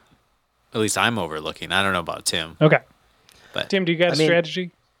at least I'm overlooking. I don't know about Tim. Okay. But Tim, do you got a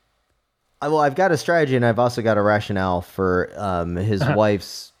strategy? Well, I've got a strategy, and I've also got a rationale for his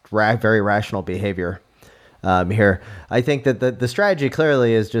wife's very rational behavior here. I think that the strategy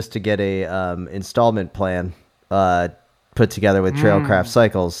clearly is just to get a installment plan put together with Trailcraft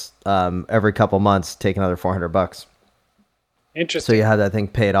Cycles every couple months, take another $400. Interesting. So you have that thing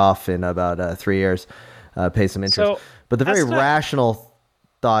paid off in about 3 years, pay some interest. So but the very rational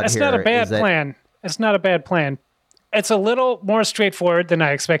thought that's here not a bad is that, plan. It's not a bad plan. It's a little more straightforward than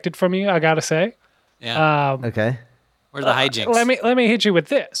I expected from you, I got to say. Yeah. Okay. Where's the hijinks? Let me hit you with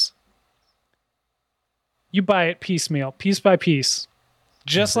this. You buy it piecemeal, piece by piece.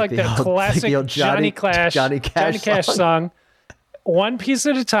 Just like the classic Johnny Cash song. One piece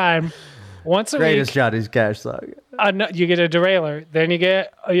at a time, once a Greatest week. Johnny Cash song. You get a derailleur, then you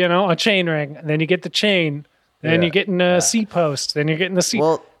get a chain ring, then you get the chain, then you're getting a seat post, then you're getting the seat.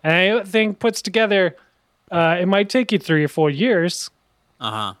 Well, and everything puts together, it might take you 3 or 4 years.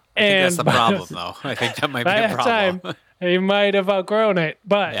 I think that's the problem, though. I think that might be a problem. By that time, you might have outgrown it,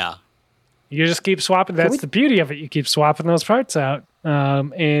 but you just keep swapping. That's the beauty of it. You keep swapping those parts out.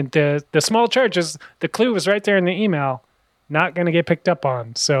 And the small charges, the clue was right there in the email, not going to get picked up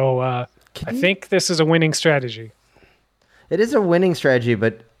on. So I think this is a winning strategy. It is a winning strategy,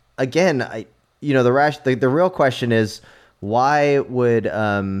 but again, the real question is, why would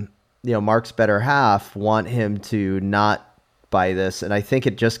Mark's better half want him to not buy this? And I think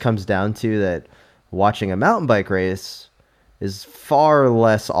it just comes down to that watching a mountain bike race is far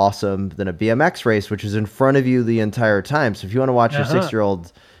less awesome than a BMX race, which is in front of you the entire time. So if you want to watch your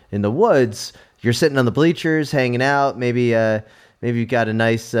 6-year-old in the woods, you're sitting on the bleachers, hanging out. Maybe you've got a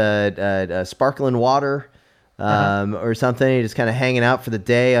nice sparkling water or something. You're just kind of hanging out for the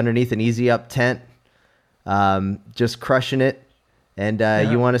day underneath an Easy Up tent, just crushing it. And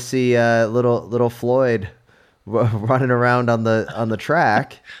you want to see little Floyd running around on the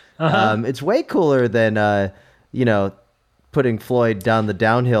track. It's way cooler than putting Floyd down the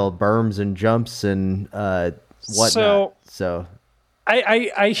downhill berms and jumps and whatnot. So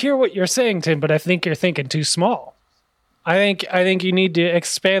I hear what you're saying, Tim, but I think you're thinking too small. I think you need to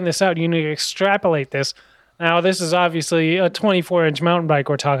expand this out. You need to extrapolate this. Now, this is obviously a 24-inch mountain bike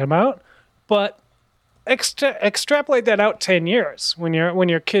we're talking about, but extrapolate that out 10 years when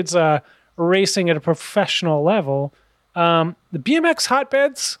your kid's racing at a professional level. The BMX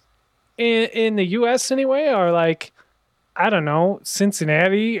hotbeds in the U.S. anyway are like, I don't know,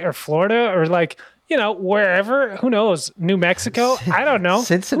 Cincinnati or Florida or wherever. Who knows? New Mexico? I don't know.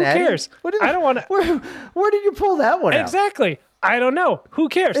 Cincinnati? Who cares? I don't want to. Where did you pull that one out? Exactly. I don't know. Who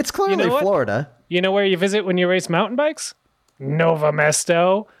cares? It's clearly Florida. You know where you visit when you race mountain bikes? Nova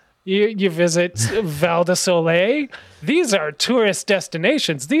Mesto. You visit Val di Sole. These are tourist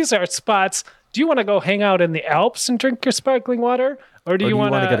destinations. These are spots. Do you want to go hang out in the Alps and drink your sparkling water? Or do you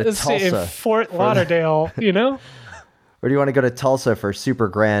want to go to Tulsa in Fort Lauderdale, Or do you want to go to Tulsa for Super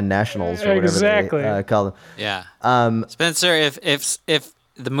Grand Nationals or whatever they call them? Yeah. Spencer, if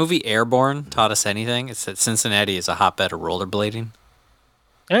the movie Airborne taught us anything, it's that Cincinnati is a hotbed of rollerblading.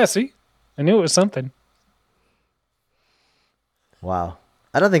 Yeah, see? I knew it was something. Wow.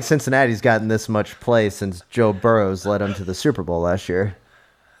 I don't think Cincinnati's gotten this much play since Joe Burrows led them to the Super Bowl last year.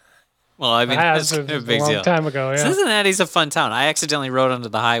 Well, I mean, that's a big deal. A long time ago, yeah. Cincinnati's a fun town. I accidentally rode onto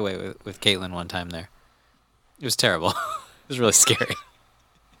the highway with Caitlin one time there. It was terrible. It was really scary.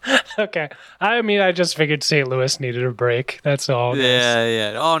 Okay. I mean, I just figured St. Louis needed a break. That's all.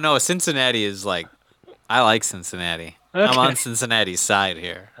 Yeah. Oh, no, Cincinnati is I like Cincinnati. Okay. I'm on Cincinnati's side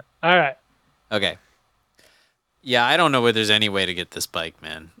here. All right. Okay. Yeah, I don't know whether there's any way to get this bike,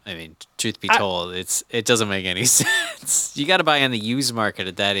 man. I mean, truth be told, it doesn't make any sense. You got to buy on the used market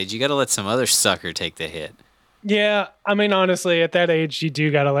at that age. You got to let some other sucker take the hit. Yeah, I mean, honestly, at that age, you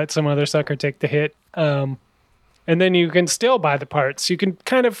do got to let some other sucker take the hit. And then you can still buy the parts. You can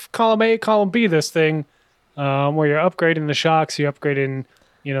kind of column A, column B this thing, where you're upgrading the shocks, you're upgrading,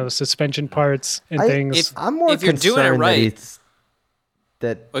 the suspension parts and things. I'm more if you're doing it right,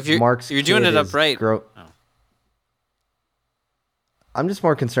 Mark's you're doing it upright. I'm just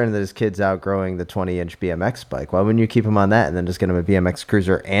more concerned that his kid's outgrowing the 20-inch BMX bike. Why wouldn't you keep him on that and then just get him a BMX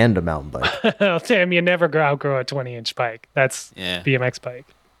cruiser and a mountain bike? Oh, Tim, you never outgrow a 20-inch bike. That's BMX bike.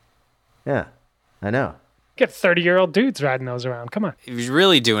 Yeah, I know. Get 30-year-old dudes riding those around. Come on. If you're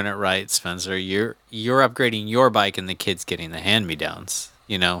really doing it right, Spencer, you're upgrading your bike and the kid's getting the hand-me-downs.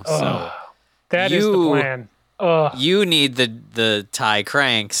 So that is the plan. You need the tie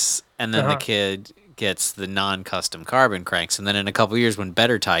cranks, and then the kid gets the non-custom carbon cranks, and then in a couple years when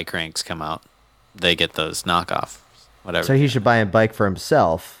better tie cranks come out, they get those knockoff, whatever. So he should buy a bike for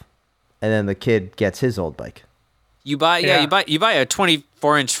himself and then the kid gets his old bike. You buy a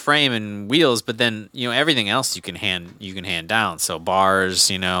 24-inch frame and wheels, but then everything else you can hand down. So bars,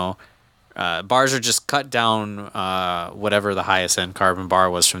 bars are just cut down whatever the highest end carbon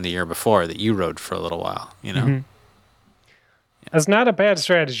bar was from the year before that you rode for a little while. Mm-hmm. That's not a bad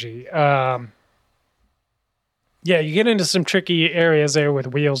strategy. You get into some tricky areas there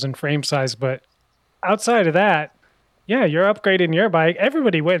with wheels and frame size, but outside of that, you're upgrading your bike.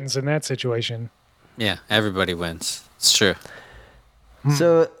 Everybody wins in that situation. Yeah, everybody wins. It's true.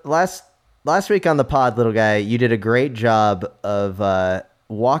 So last week on the pod, little guy, you did a great job of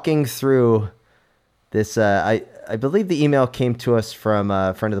walking through this. I believe the email came to us from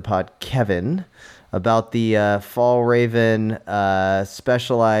a friend of the pod, Kevin, about the Fall Raven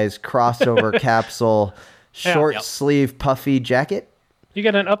specialized crossover capsule short sleeve puffy jacket. You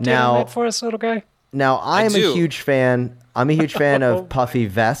got an update on that for us, little guy? Now I'm a huge fan. I'm a huge fan of puffy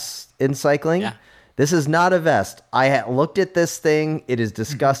vests in cycling. Yeah. This is not a vest. I looked at this thing. It is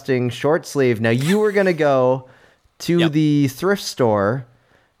disgusting. Short sleeve. Now, you were going to go to the thrift store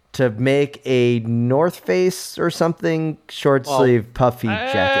to make a North Face or something short sleeve puffy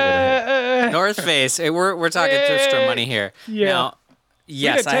jacket. North Face. Hey, we're talking thrift store money here. Yeah. Now,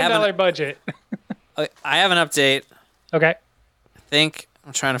 yes, I have $10 budget. I have an update. Okay. I think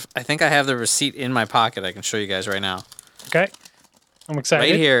I have the receipt in my pocket. I can show you guys right now. Okay. I'm excited.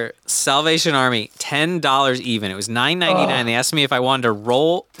 Right here, Salvation Army, $10 even. It was $9.99. They asked me if I wanted to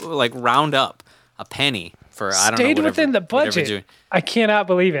round up a penny for I don't know. Stayed within the budget. I cannot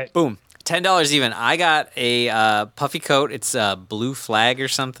believe it. Boom, $10 even. I got a puffy coat. It's a Blue Flag or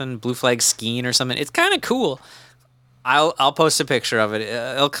something, Blue Flag Skiing or something. It's kind of cool. I'll post a picture of it.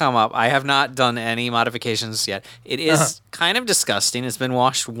 It'll come up. I have not done any modifications yet. It is kind of disgusting. It's been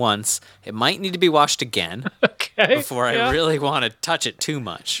washed once. It might need to be washed again before I really want to touch it too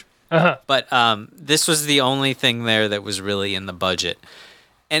much. But this was the only thing there that was really in the budget.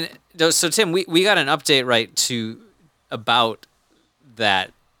 And so, Tim, we got an update about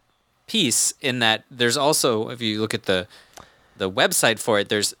that piece in that there's also, if you look at the website for it,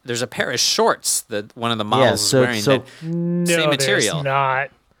 there's a pair of shorts that one of the models is wearing. Same material.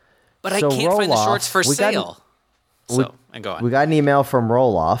 Not. But I can't find the shorts for sale. Go on. We got an email from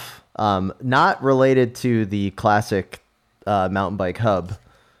Roll-Off, not related to the classic mountain bike hub,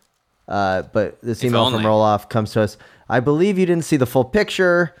 but this email from Roll-Off comes to us. I believe you didn't see the full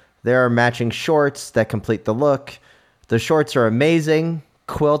picture. There are matching shorts that complete the look. The shorts are amazing.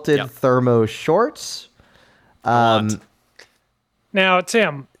 Quilted thermo shorts. Now,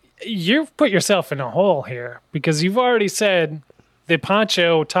 Tim, you've put yourself in a hole here because you've already said the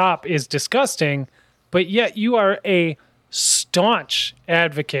poncho top is disgusting, but yet you are a staunch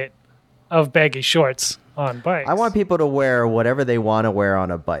advocate of baggy shorts on bikes. I want people to wear whatever they want to wear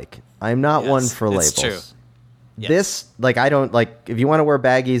on a bike. I'm not one for labels. True. This, I don't, if you want to wear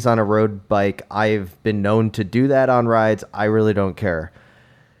baggies on a road bike, I've been known to do that on rides. I really don't care.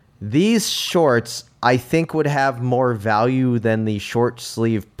 These shorts, I think, would have more value than the short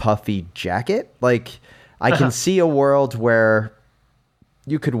sleeve puffy jacket. I can see a world where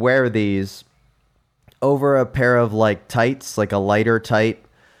you could wear these over a pair of tights, a lighter tight.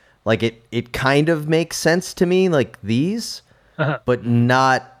 It kind of makes sense to me, these, but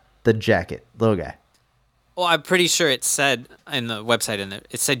not the jacket, little guy. Well, I'm pretty sure it said in the website,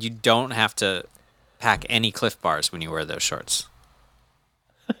 it said you don't have to pack any Cliff Bars when you wear those shorts.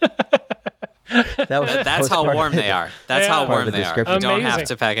 That's how warm they are. That's how warm they are. You don't have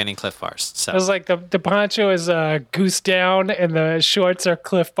to pack any Cliff Bars. So. It was like the poncho is goose down and the shorts are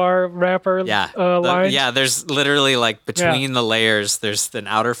Cliff Bar wrapper line. There's literally between the layers, there's an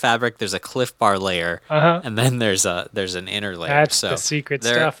outer fabric, there's a Cliff Bar layer, and then there's an inner layer. That's the secret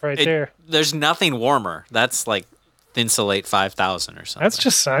stuff there. There's nothing warmer. That's Thinsulate 5000 or something. That's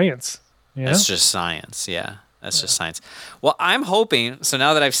just science. Yeah. That's just science, yeah. That's just science. Well, I'm hoping, so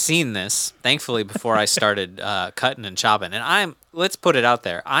now that I've seen this, thankfully before I started cutting and chopping, and let's put it out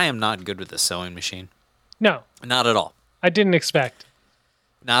there, I am not good with the sewing machine. No. Not at all. I didn't expect.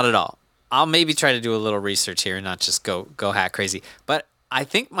 Not at all. I'll maybe try to do a little research here and not just go hat crazy. But I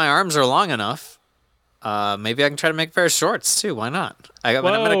think my arms are long enough. Maybe I can try to make a pair of shorts too. Why not? I'm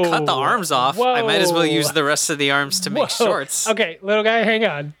going to cut the arms off. I might as well use the rest of the arms to make shorts. Okay, little guy, hang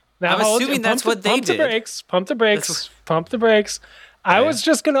on. Now, I'm assuming that's what they did. Pump the brakes. I was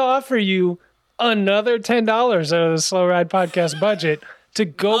just going to offer you another $10 out of the Slow Ride Podcast budget to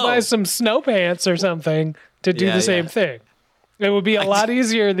go buy some snow pants or something to do the same thing. It would be a lot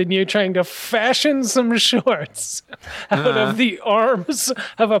easier than you trying to fashion some shorts out of the arms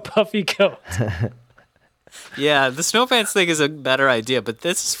of a puffy coat. Yeah, the snow pants thing is a better idea, but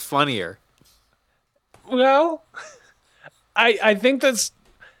this is funnier. Well, I think that's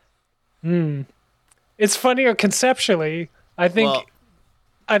it's funnier conceptually. I think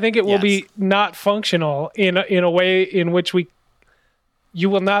it will be not functional in a way in which you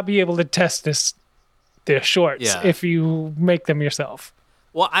will not be able to test the shorts if you make them yourself.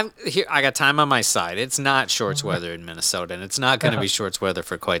 Well, I got time on my side. It's not shorts weather in Minnesota, and it's not going to be shorts weather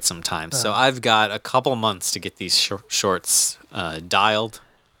for quite some time. So I've got a couple months to get these shorts dialed.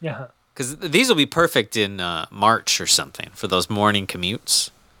 Yeah. Because these will be perfect in March or something for those morning commutes.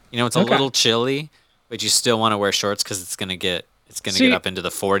 You know, it's a little chilly, but you still want to wear shorts because it's going to get up into the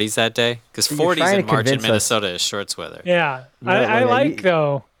 40s that day. Because 40s in March in Minnesota is shorts weather. Yeah. I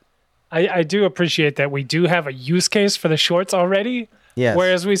do appreciate that we do have a use case for the shorts already. Yes.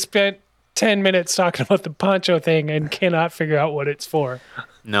 Whereas we spent 10 minutes talking about the poncho thing and cannot figure out what it's for.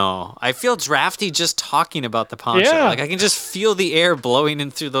 No, I feel drafty just talking about the poncho. Yeah. Like I can just feel the air blowing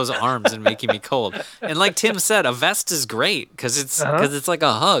in through those arms and making me cold. And like Tim said, a vest is great because it's like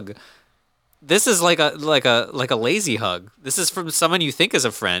a hug. This is like a lazy hug. This is from someone you think is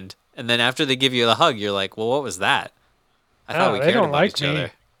a friend, and then after they give you the hug, you're like, well, what was that? I thought we cared about each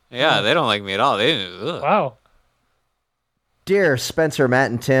other. Yeah, they don't like me at all. Wow. Dear Spencer,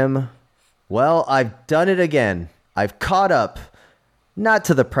 Matt, and Tim, well, I've done it again. I've caught up. Not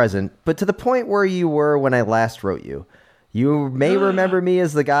to the present, but to the point where you were when I last wrote you. You may remember me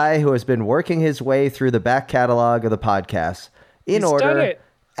as the guy who has been working his way through the back catalog of the podcast. In order,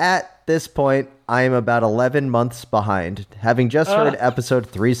 at this point, I am about 11 months behind, having just heard episode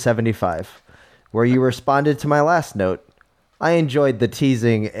 375, where you responded to my last note. I enjoyed the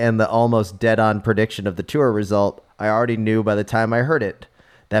teasing and the almost dead-on prediction of the tour result. I already knew by the time I heard it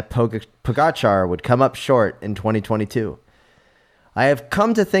that Pogačar would come up short in 2022. I have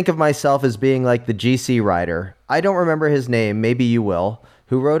come to think of myself as being like the GC rider. I don't remember his name, maybe you will,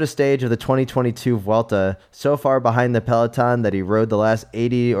 who rode a stage of the 2022 Vuelta so far behind the peloton that he rode the last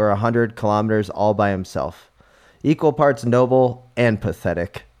 80 or 100 kilometers all by himself. Equal parts noble and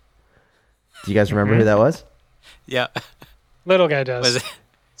pathetic. Do you guys remember who that was? Yeah. Little guy does. Was it?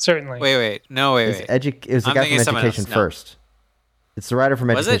 Certainly. Wait. No, wait. It was the guy from Education First. It's the rider from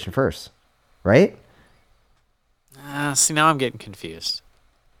Education First, right? See, now I'm getting confused.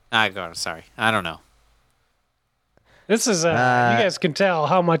 Sorry. I don't know. This is, you guys can tell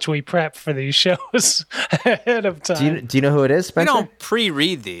how much we prep for these shows ahead of time. Do you know who it is, Spencer? We don't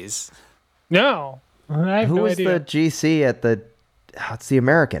pre-read these. No. I have Who no was idea. the GC at it's the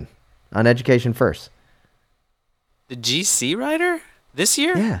American on Education First. The GC rider? This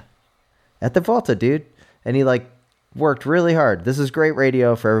year? Yeah. At the Volta, dude. And he worked really hard. This is great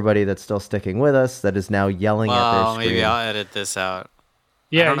radio for everybody that's still sticking with us, that is now yelling at their screen. Maybe I'll edit this out.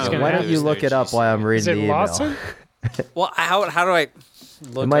 Yeah, why don't you look it up while I'm reading the email? Lawson? Well, how do I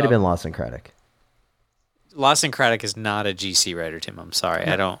look It might up? have been Lawson Craddock. Lawson Craddock is not a GC rider, Tim. I'm sorry.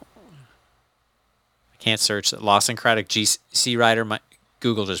 No. I can't search Lawson Craddock GC rider. My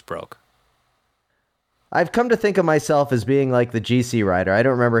Google just broke. I've come to think of myself as being like the GC rider. I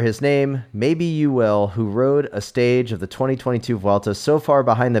don't remember his name. Maybe you will, who rode a stage of the 2022 Vuelta so far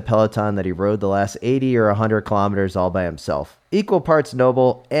behind the peloton that he rode the last 80 or 100 kilometers all by himself. Equal parts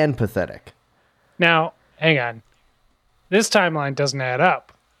noble and pathetic. Now, hang on. This timeline doesn't add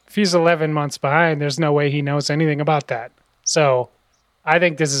up. If he's 11 months behind, there's no way he knows anything about that. So, I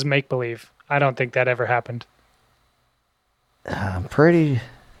think this is make-believe. I don't think that ever happened. I don't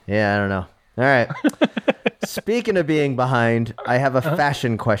know. All right. Speaking of being behind, I have a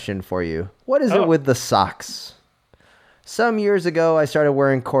fashion question for you. What is it with the socks? Some years ago, I started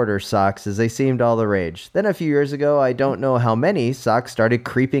wearing quarter socks as they seemed all the rage. Then a few years ago, I don't know how many socks started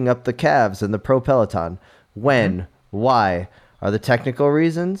creeping up the calves in the pro peloton. When? Why? Are there technical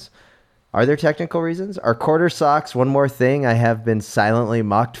reasons? Are quarter socks one more thing I have been silently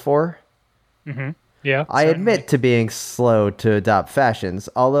mocked for? Mm-hmm. Yeah. I admit to being slow to adopt fashions.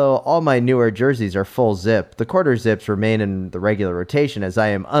 Although all my newer jerseys are full zip, the quarter zips remain in the regular rotation as I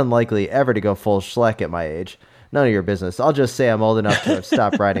am unlikely ever to go full Schleck at my age. None of your business. I'll just say I'm old enough to have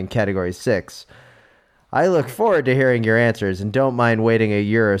stopped riding Category 6. I look forward to hearing your answers and don't mind waiting a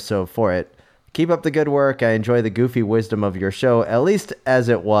year or so for it. Keep up the good work. I enjoy the goofy wisdom of your show, at least as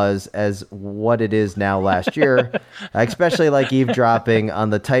it was as what it is now last year. I especially like eavesdropping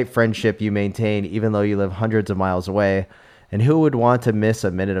on the tight friendship you maintain, even though you live hundreds of miles away. And who would want to miss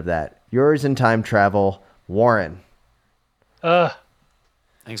a minute of that? Yours in time travel, Warren.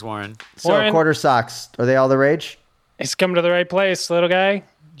 Thanks, Warren. So quarter socks, are they all the rage? He's come to the right place, little guy.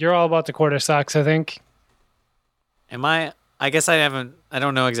 You're all about the quarter socks, I think. Am I? I guess I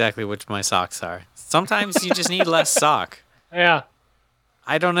don't know exactly which my socks are. Sometimes you just need less sock. Yeah.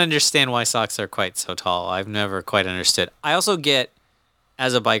 I don't understand why socks are quite so tall. I've never quite understood. I also get,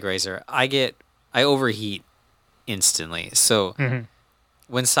 as a bike racer, I overheat instantly. So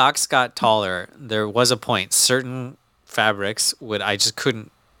when socks got taller, there was a point. Certain fabrics I just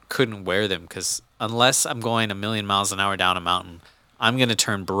couldn't wear them because unless I'm going 1,000,000 miles an hour down a mountain, I'm going to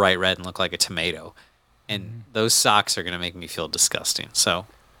turn bright red and look like a tomato. And those socks are going to make me feel disgusting. So,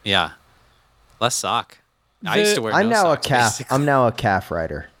 yeah, less sock. I used to wear I'm now socks, a calf. basically. I'm now a calf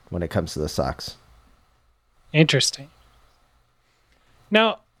rider when it comes to the socks. Interesting.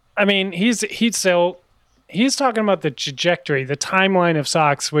 Now, I mean, he's talking about the trajectory, the timeline of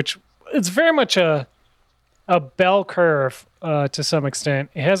socks, which it's very much a bell curve to some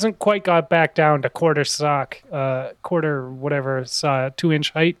extent. It hasn't quite got back down to quarter 2-inch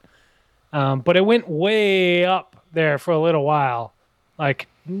height, but it went way up there for a little while, like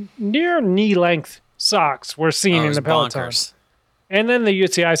near knee length socks we're seeing in the Peloton. Bonkers. And then the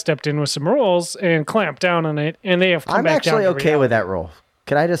UCI stepped in with some rules and clamped down on it, and they have come back down. I'm actually okay with reality. that rule.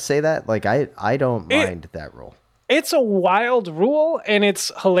 Can I just say that? Like, I don't mind that rule. It's a wild rule, and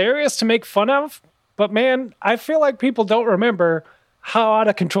it's hilarious to make fun of. But man, I feel like people don't remember how out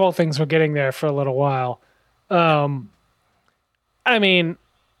of control things were getting there for a little while. I mean,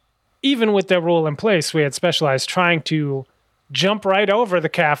 even with that rule in place, we had Specialized trying to jump right over the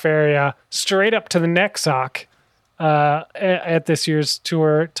calf area, straight up to the neck sock at this year's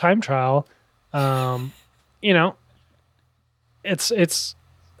Tour time trial.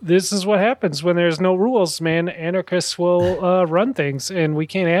 This is what happens when there's no rules, man. Anarchists will run things, and we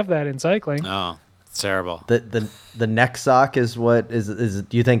can't have that in cycling. Oh, it's terrible. The neck sock is what is.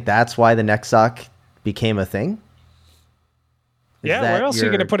 Do you think that's why the neck sock became a thing? Where else are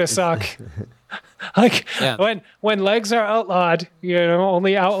you going to put a sock? When legs are outlawed,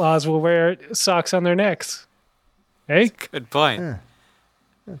 only outlaws will wear socks on their necks. Hey, good point.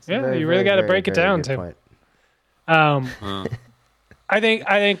 Yeah, you really got to break it down, Tim. I think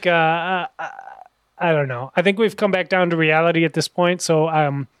I don't know. I think we've come back down to reality at this point. So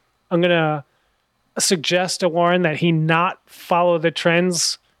I'm gonna suggest to Warren that he not follow the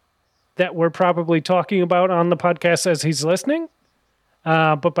trends that we're probably talking about on the podcast as he's listening.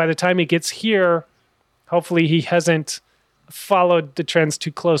 But by the time he gets here, hopefully he hasn't followed the trends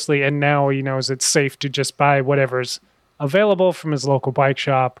too closely, and now he knows it's safe to just buy whatever's available from his local bike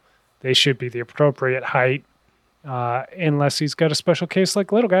shop. They should be the appropriate height. Unless he's got a special case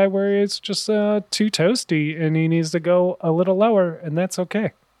like Little Guy where it's just too toasty and he needs to go a little lower, and that's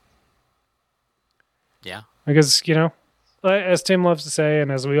okay. Yeah. Because, as Tim loves to say,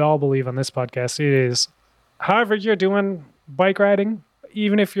 and as we all believe on this podcast, it is however you're doing bike riding,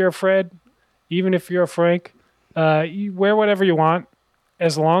 even if you're a Fred, even if you're a Frank, you wear whatever you want,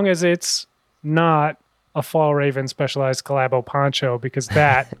 as long as it's not a Fall Raven Specialized Collabo poncho, because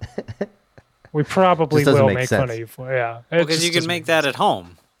that... we probably will make fun of you for, yeah. Because you can make that at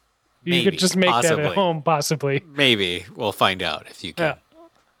home. You could just make that at home, possibly. Maybe. We'll find out if you can. Yeah.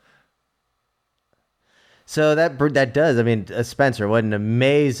 So that does, I mean, Spencer, what an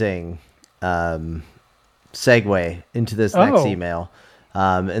amazing segue into this next email.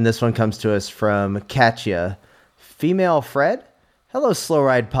 And this one comes to us from Katya. Female Fred? Hello, Slow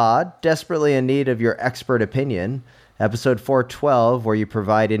Ride Pod. Desperately in need of your expert opinion. Episode 412, where you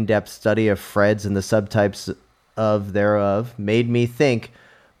provide in-depth study of Freds and the subtypes of thereof, made me think,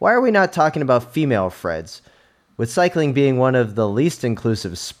 why are we not talking about female Freds? With cycling being one of the least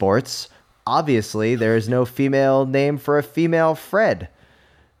inclusive sports, obviously there is no female name for a female Fred.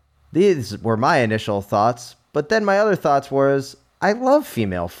 These were my initial thoughts, but then my other thoughts was, I love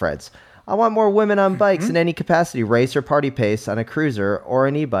female Freds. I want more women on bikes in any capacity, race or party pace, on a cruiser or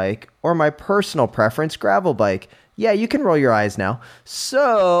an e-bike, or my personal preference, gravel bike. Yeah, you can roll your eyes now.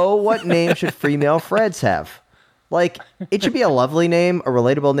 So, what name should female Freds have? Like, it should be a lovely name, a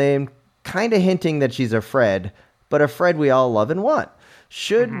relatable name, kind of hinting that she's a Fred, but a Fred we all love and want.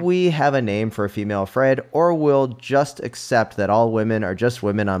 Should we have a name for a female Fred, or will just accept that all women are just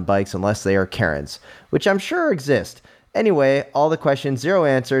women on bikes unless they are Karens, which I'm sure exist. Anyway, all the questions, zero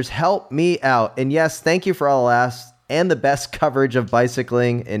answers. Help me out. And yes, thank you for all the laughs and the best coverage of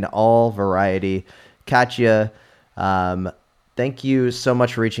bicycling in all variety. Katya, thank you so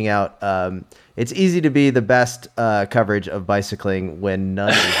much for reaching out. It's easy to be the best coverage of bicycling when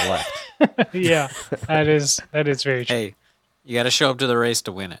none is left. Yeah, that is very true. Hey, you got to show up to the race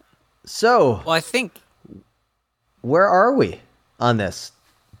to win it. So, well, I think, where are we on this?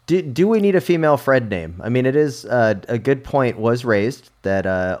 Do we need a female Fred name? I mean, it is a good point was raised that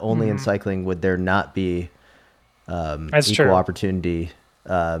only in cycling would there not be equal opportunity.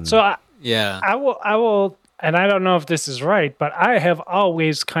 So Yeah. I will, and I don't know if this is right, but I have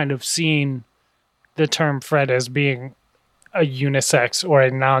always kind of seen the term Fred as being a unisex or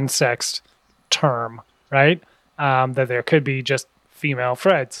a non-sexed term, right? That there could be just female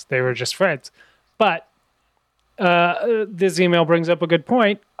Freds. They were just Freds. But this email brings up a good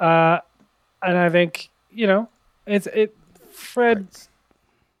point. And I think, Fred,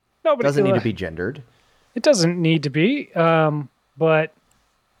 nobody doesn't need to be gendered. It doesn't need to be, but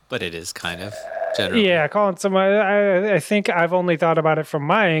it is kind of generally. Yeah, calling somebody. I think I've only thought about it from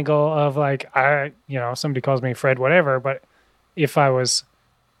my angle of like somebody calls me Fred, whatever. But if I was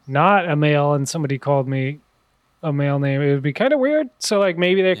not a male and somebody called me a male name, it would be kind of weird. So like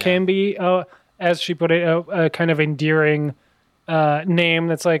maybe there can be, as she put it, a kind of endearing name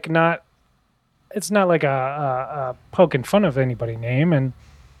that's like not. It's not like a poking fun of anybody name, and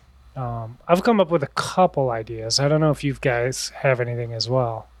I've come up with a couple ideas. I don't know if you guys have anything as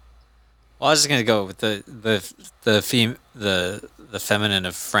well. Well, I was just gonna go with the feminine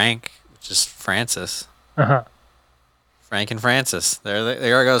of Frank, which is Francis. Frank and Francis.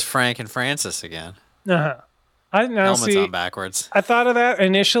 There goes Frank and Francis again. Helmets on backwards. I thought of that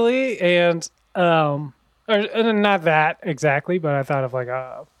initially, and or not that exactly, but I thought of like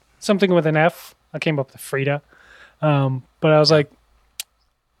something with an F. I came up with Frida, but I was like,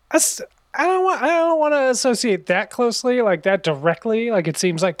 I don't want to associate that closely, like that directly. Like it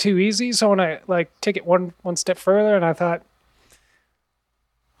seems like too easy. So when I like take it one step further, and I thought,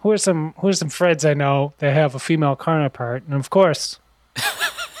 who are some Freds I know that have a female counterpart? And of course,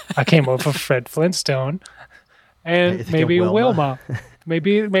 I came up with Fred Flintstone, and maybe Wilma.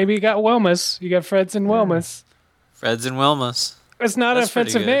 maybe you got Wilmas. You got Freds and Wilmas. Freds and Wilmas. It's not an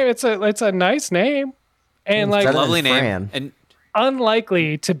offensive name. It's a nice name, and like a lovely name, and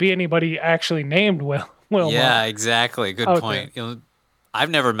unlikely to be anybody actually named Wilma. Yeah, exactly. Good point.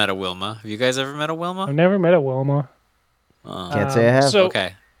 I've never met a Wilma. Have you guys ever met a Wilma? I've never met a Wilma. Can't say I have. So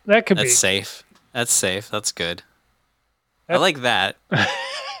okay, that could be safe. That's safe. That's good. I like that.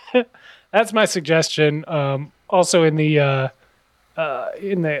 That's my suggestion. Also in the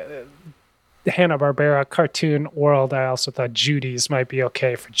Hanna-Barbera cartoon world, I also thought Judy's might be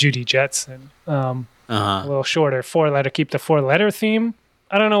okay for Judy Jetson. A little shorter, keep the 4-letter theme.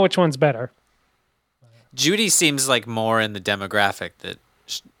 I don't know which one's better. Judy seems like more in the demographic that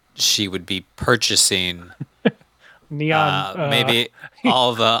she would be purchasing neon. Maybe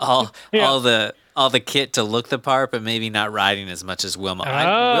all the kit to look the part, but maybe not riding as much as Wilma.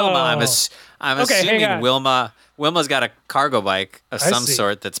 I'm assuming Wilma's got a cargo bike of some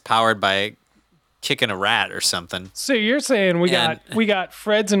sort that's powered by kicking a rat or something. So you're saying we got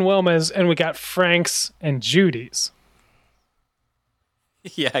Freds and Wilmas, and we got Franks and Judys.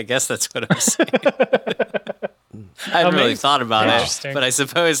 Yeah, I guess that's what I'm saying. I hadn't really thought about it, but I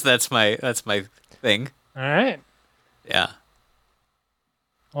suppose that's my thing. All right. Yeah.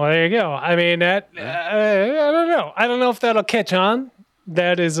 Well, there you go. I mean, I don't know. I don't know if that'll catch on.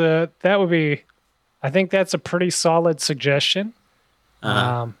 That would be. I think that's a pretty solid suggestion.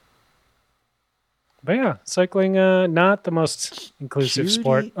 But yeah, cycling not the most inclusive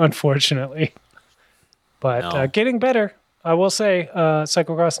sport, unfortunately. But getting better. I will say,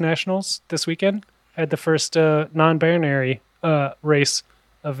 Cyclocross Nationals this weekend had the first non-binary race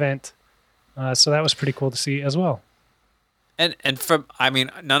event. So that was pretty cool to see as well. And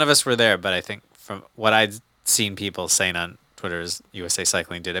none of us were there, but I think from what I'd seen people saying on Twitter is USA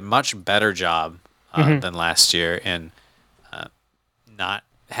Cycling did a much better job than last year in not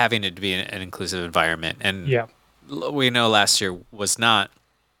having it to be an inclusive environment. And we know last year was not.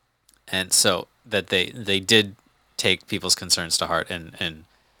 And so that they did take people's concerns to heart and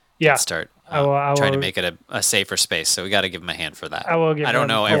start trying to make it a safer space. So we got to give them a hand for that. I will give I don't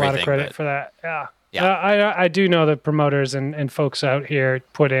know a everything, lot of credit for that. Yeah. I do know that promoters and folks out here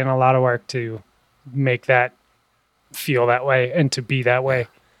put in a lot of work to make that feel that way and to be that way.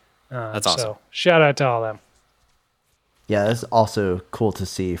 That's awesome. So shout out to all of them. Yeah, that's also cool to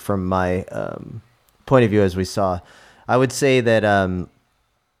see from my point of view as we saw. I would say that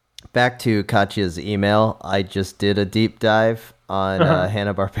back to Katya's email, I just did a deep dive on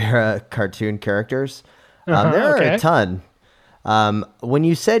Hanna-Barbera cartoon characters. There are a ton. When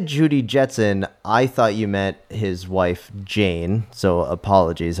you said Judy Jetson, I thought you meant his wife, Jane. So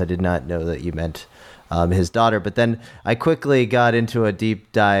apologies. I did not know that you meant his daughter. But then I quickly got into a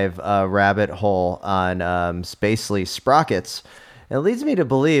deep dive rabbit hole on Spacely Sprockets. And it leads me to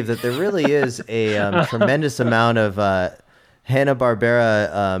believe that there really is a tremendous amount of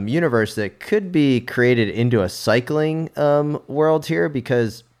Hanna-Barbera universe that could be created into a cycling world here.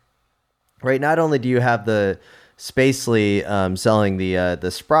 Because, right, not only do you have the Spacely selling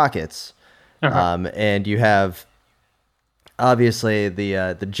the sprockets, and you have obviously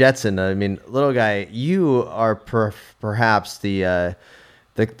the Jetson. I mean, little guy, you are perhaps the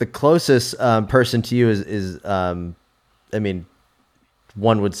closest person to you is I mean,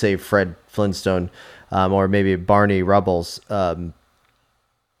 one would say Fred Flintstone, or maybe Barney Rubbles.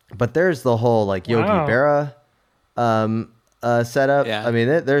 But there's the whole like Yogi Berra setup. Yeah. I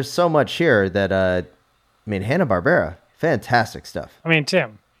mean, there's so much here that I mean, Hanna-Barbera, fantastic stuff. I mean,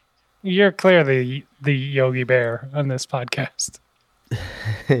 Tim, you're clearly the Yogi Bear on this podcast.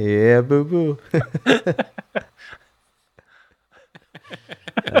 Yeah, boo boo.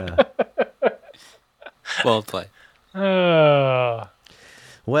 Well played.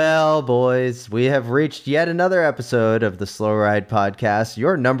 Well, boys, we have reached yet another episode of the Slow Ride Podcast,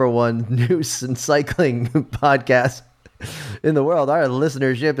 your number one news and cycling podcast in the world. Our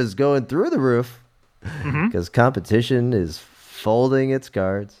listenership is going through the roof because competition is folding its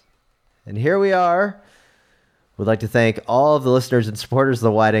cards. And here we are. We'd like to thank all of the listeners and supporters of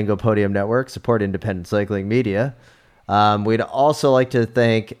the Wide Angle Podium Network, support independent cycling media. We'd also like to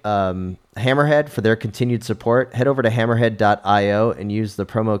thank Hammerhead for their continued support. Head over to hammerhead.io and use the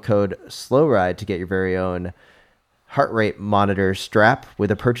promo code SLOWRIDE to get your very own heart rate monitor strap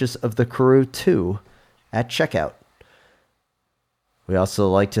with a purchase of the Karoo 2 at checkout. We also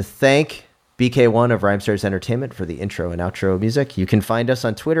like to thank BK1 of Rhymesters Entertainment for the intro and outro music. You can find us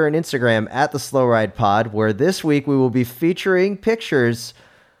on Twitter and Instagram at the Slow Ride Pod, where this week we will be featuring pictures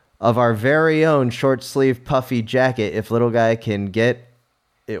of our very own short sleeve puffy jacket. If little guy can get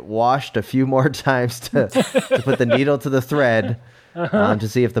it washed a few more times to put the needle to the thread to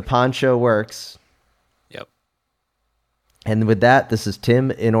see if the poncho works. Yep. And with that, this is Tim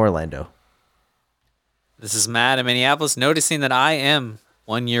in Orlando. This is Matt in Minneapolis, noticing that I am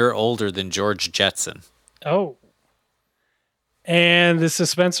 1 year older than George Jetson. Oh. And this is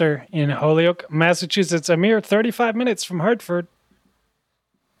Spencer in Holyoke, Massachusetts, a mere 35 minutes from Hartford.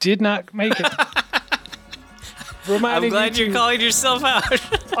 Did not make it. I'm glad you're calling yourself out.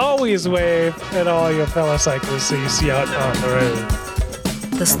 Always wave at all your fellow cyclists so you see out on the road.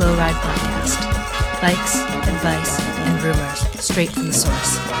 The Slow Ride Podcast. Bikes, advice, and rumors straight from the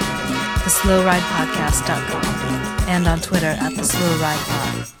source. TheSlowRidePodcast.com and on Twitter at The Slow Ride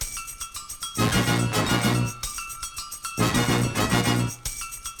Pod.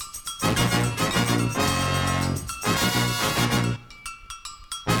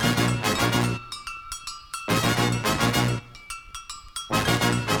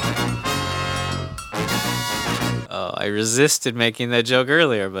 I resisted making that joke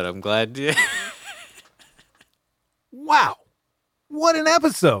earlier, but I'm glad you... Wow. What an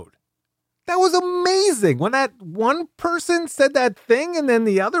episode. That was amazing. When that one person said that thing and then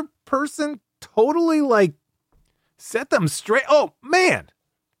the other person totally set them straight. Oh, man.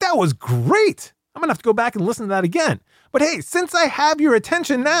 That was great. I'm going to have to go back and listen to that again. But hey, since I have your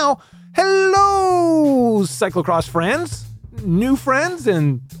attention now, hello, cyclocross friends, new friends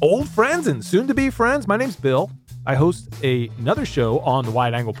and old friends and soon-to-be friends. My name's Bill. I host another show on the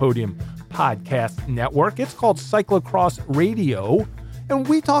Wide Angle Podium Podcast Network. It's called Cyclocross Radio, and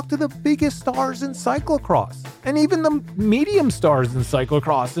we talk to the biggest stars in cyclocross, and even the medium stars in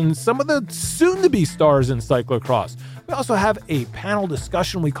cyclocross, and some of the soon-to-be stars in cyclocross. We also have a panel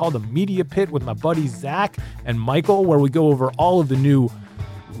discussion we call the Media Pit with my buddies Zach and Michael, where we go over all of the new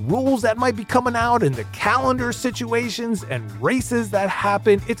rules that might be coming out and the calendar situations and races that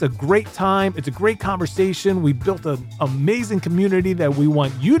happen. It's a great time. It's a great conversation. We built an amazing community that we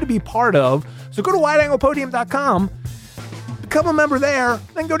want you to be part of. So go to wideanglepodium.com, become a member there,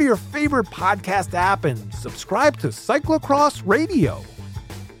 then go to your favorite podcast app and subscribe to Cyclocross Radio.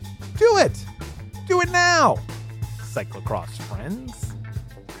 Do it. Do it now, cyclocross friends.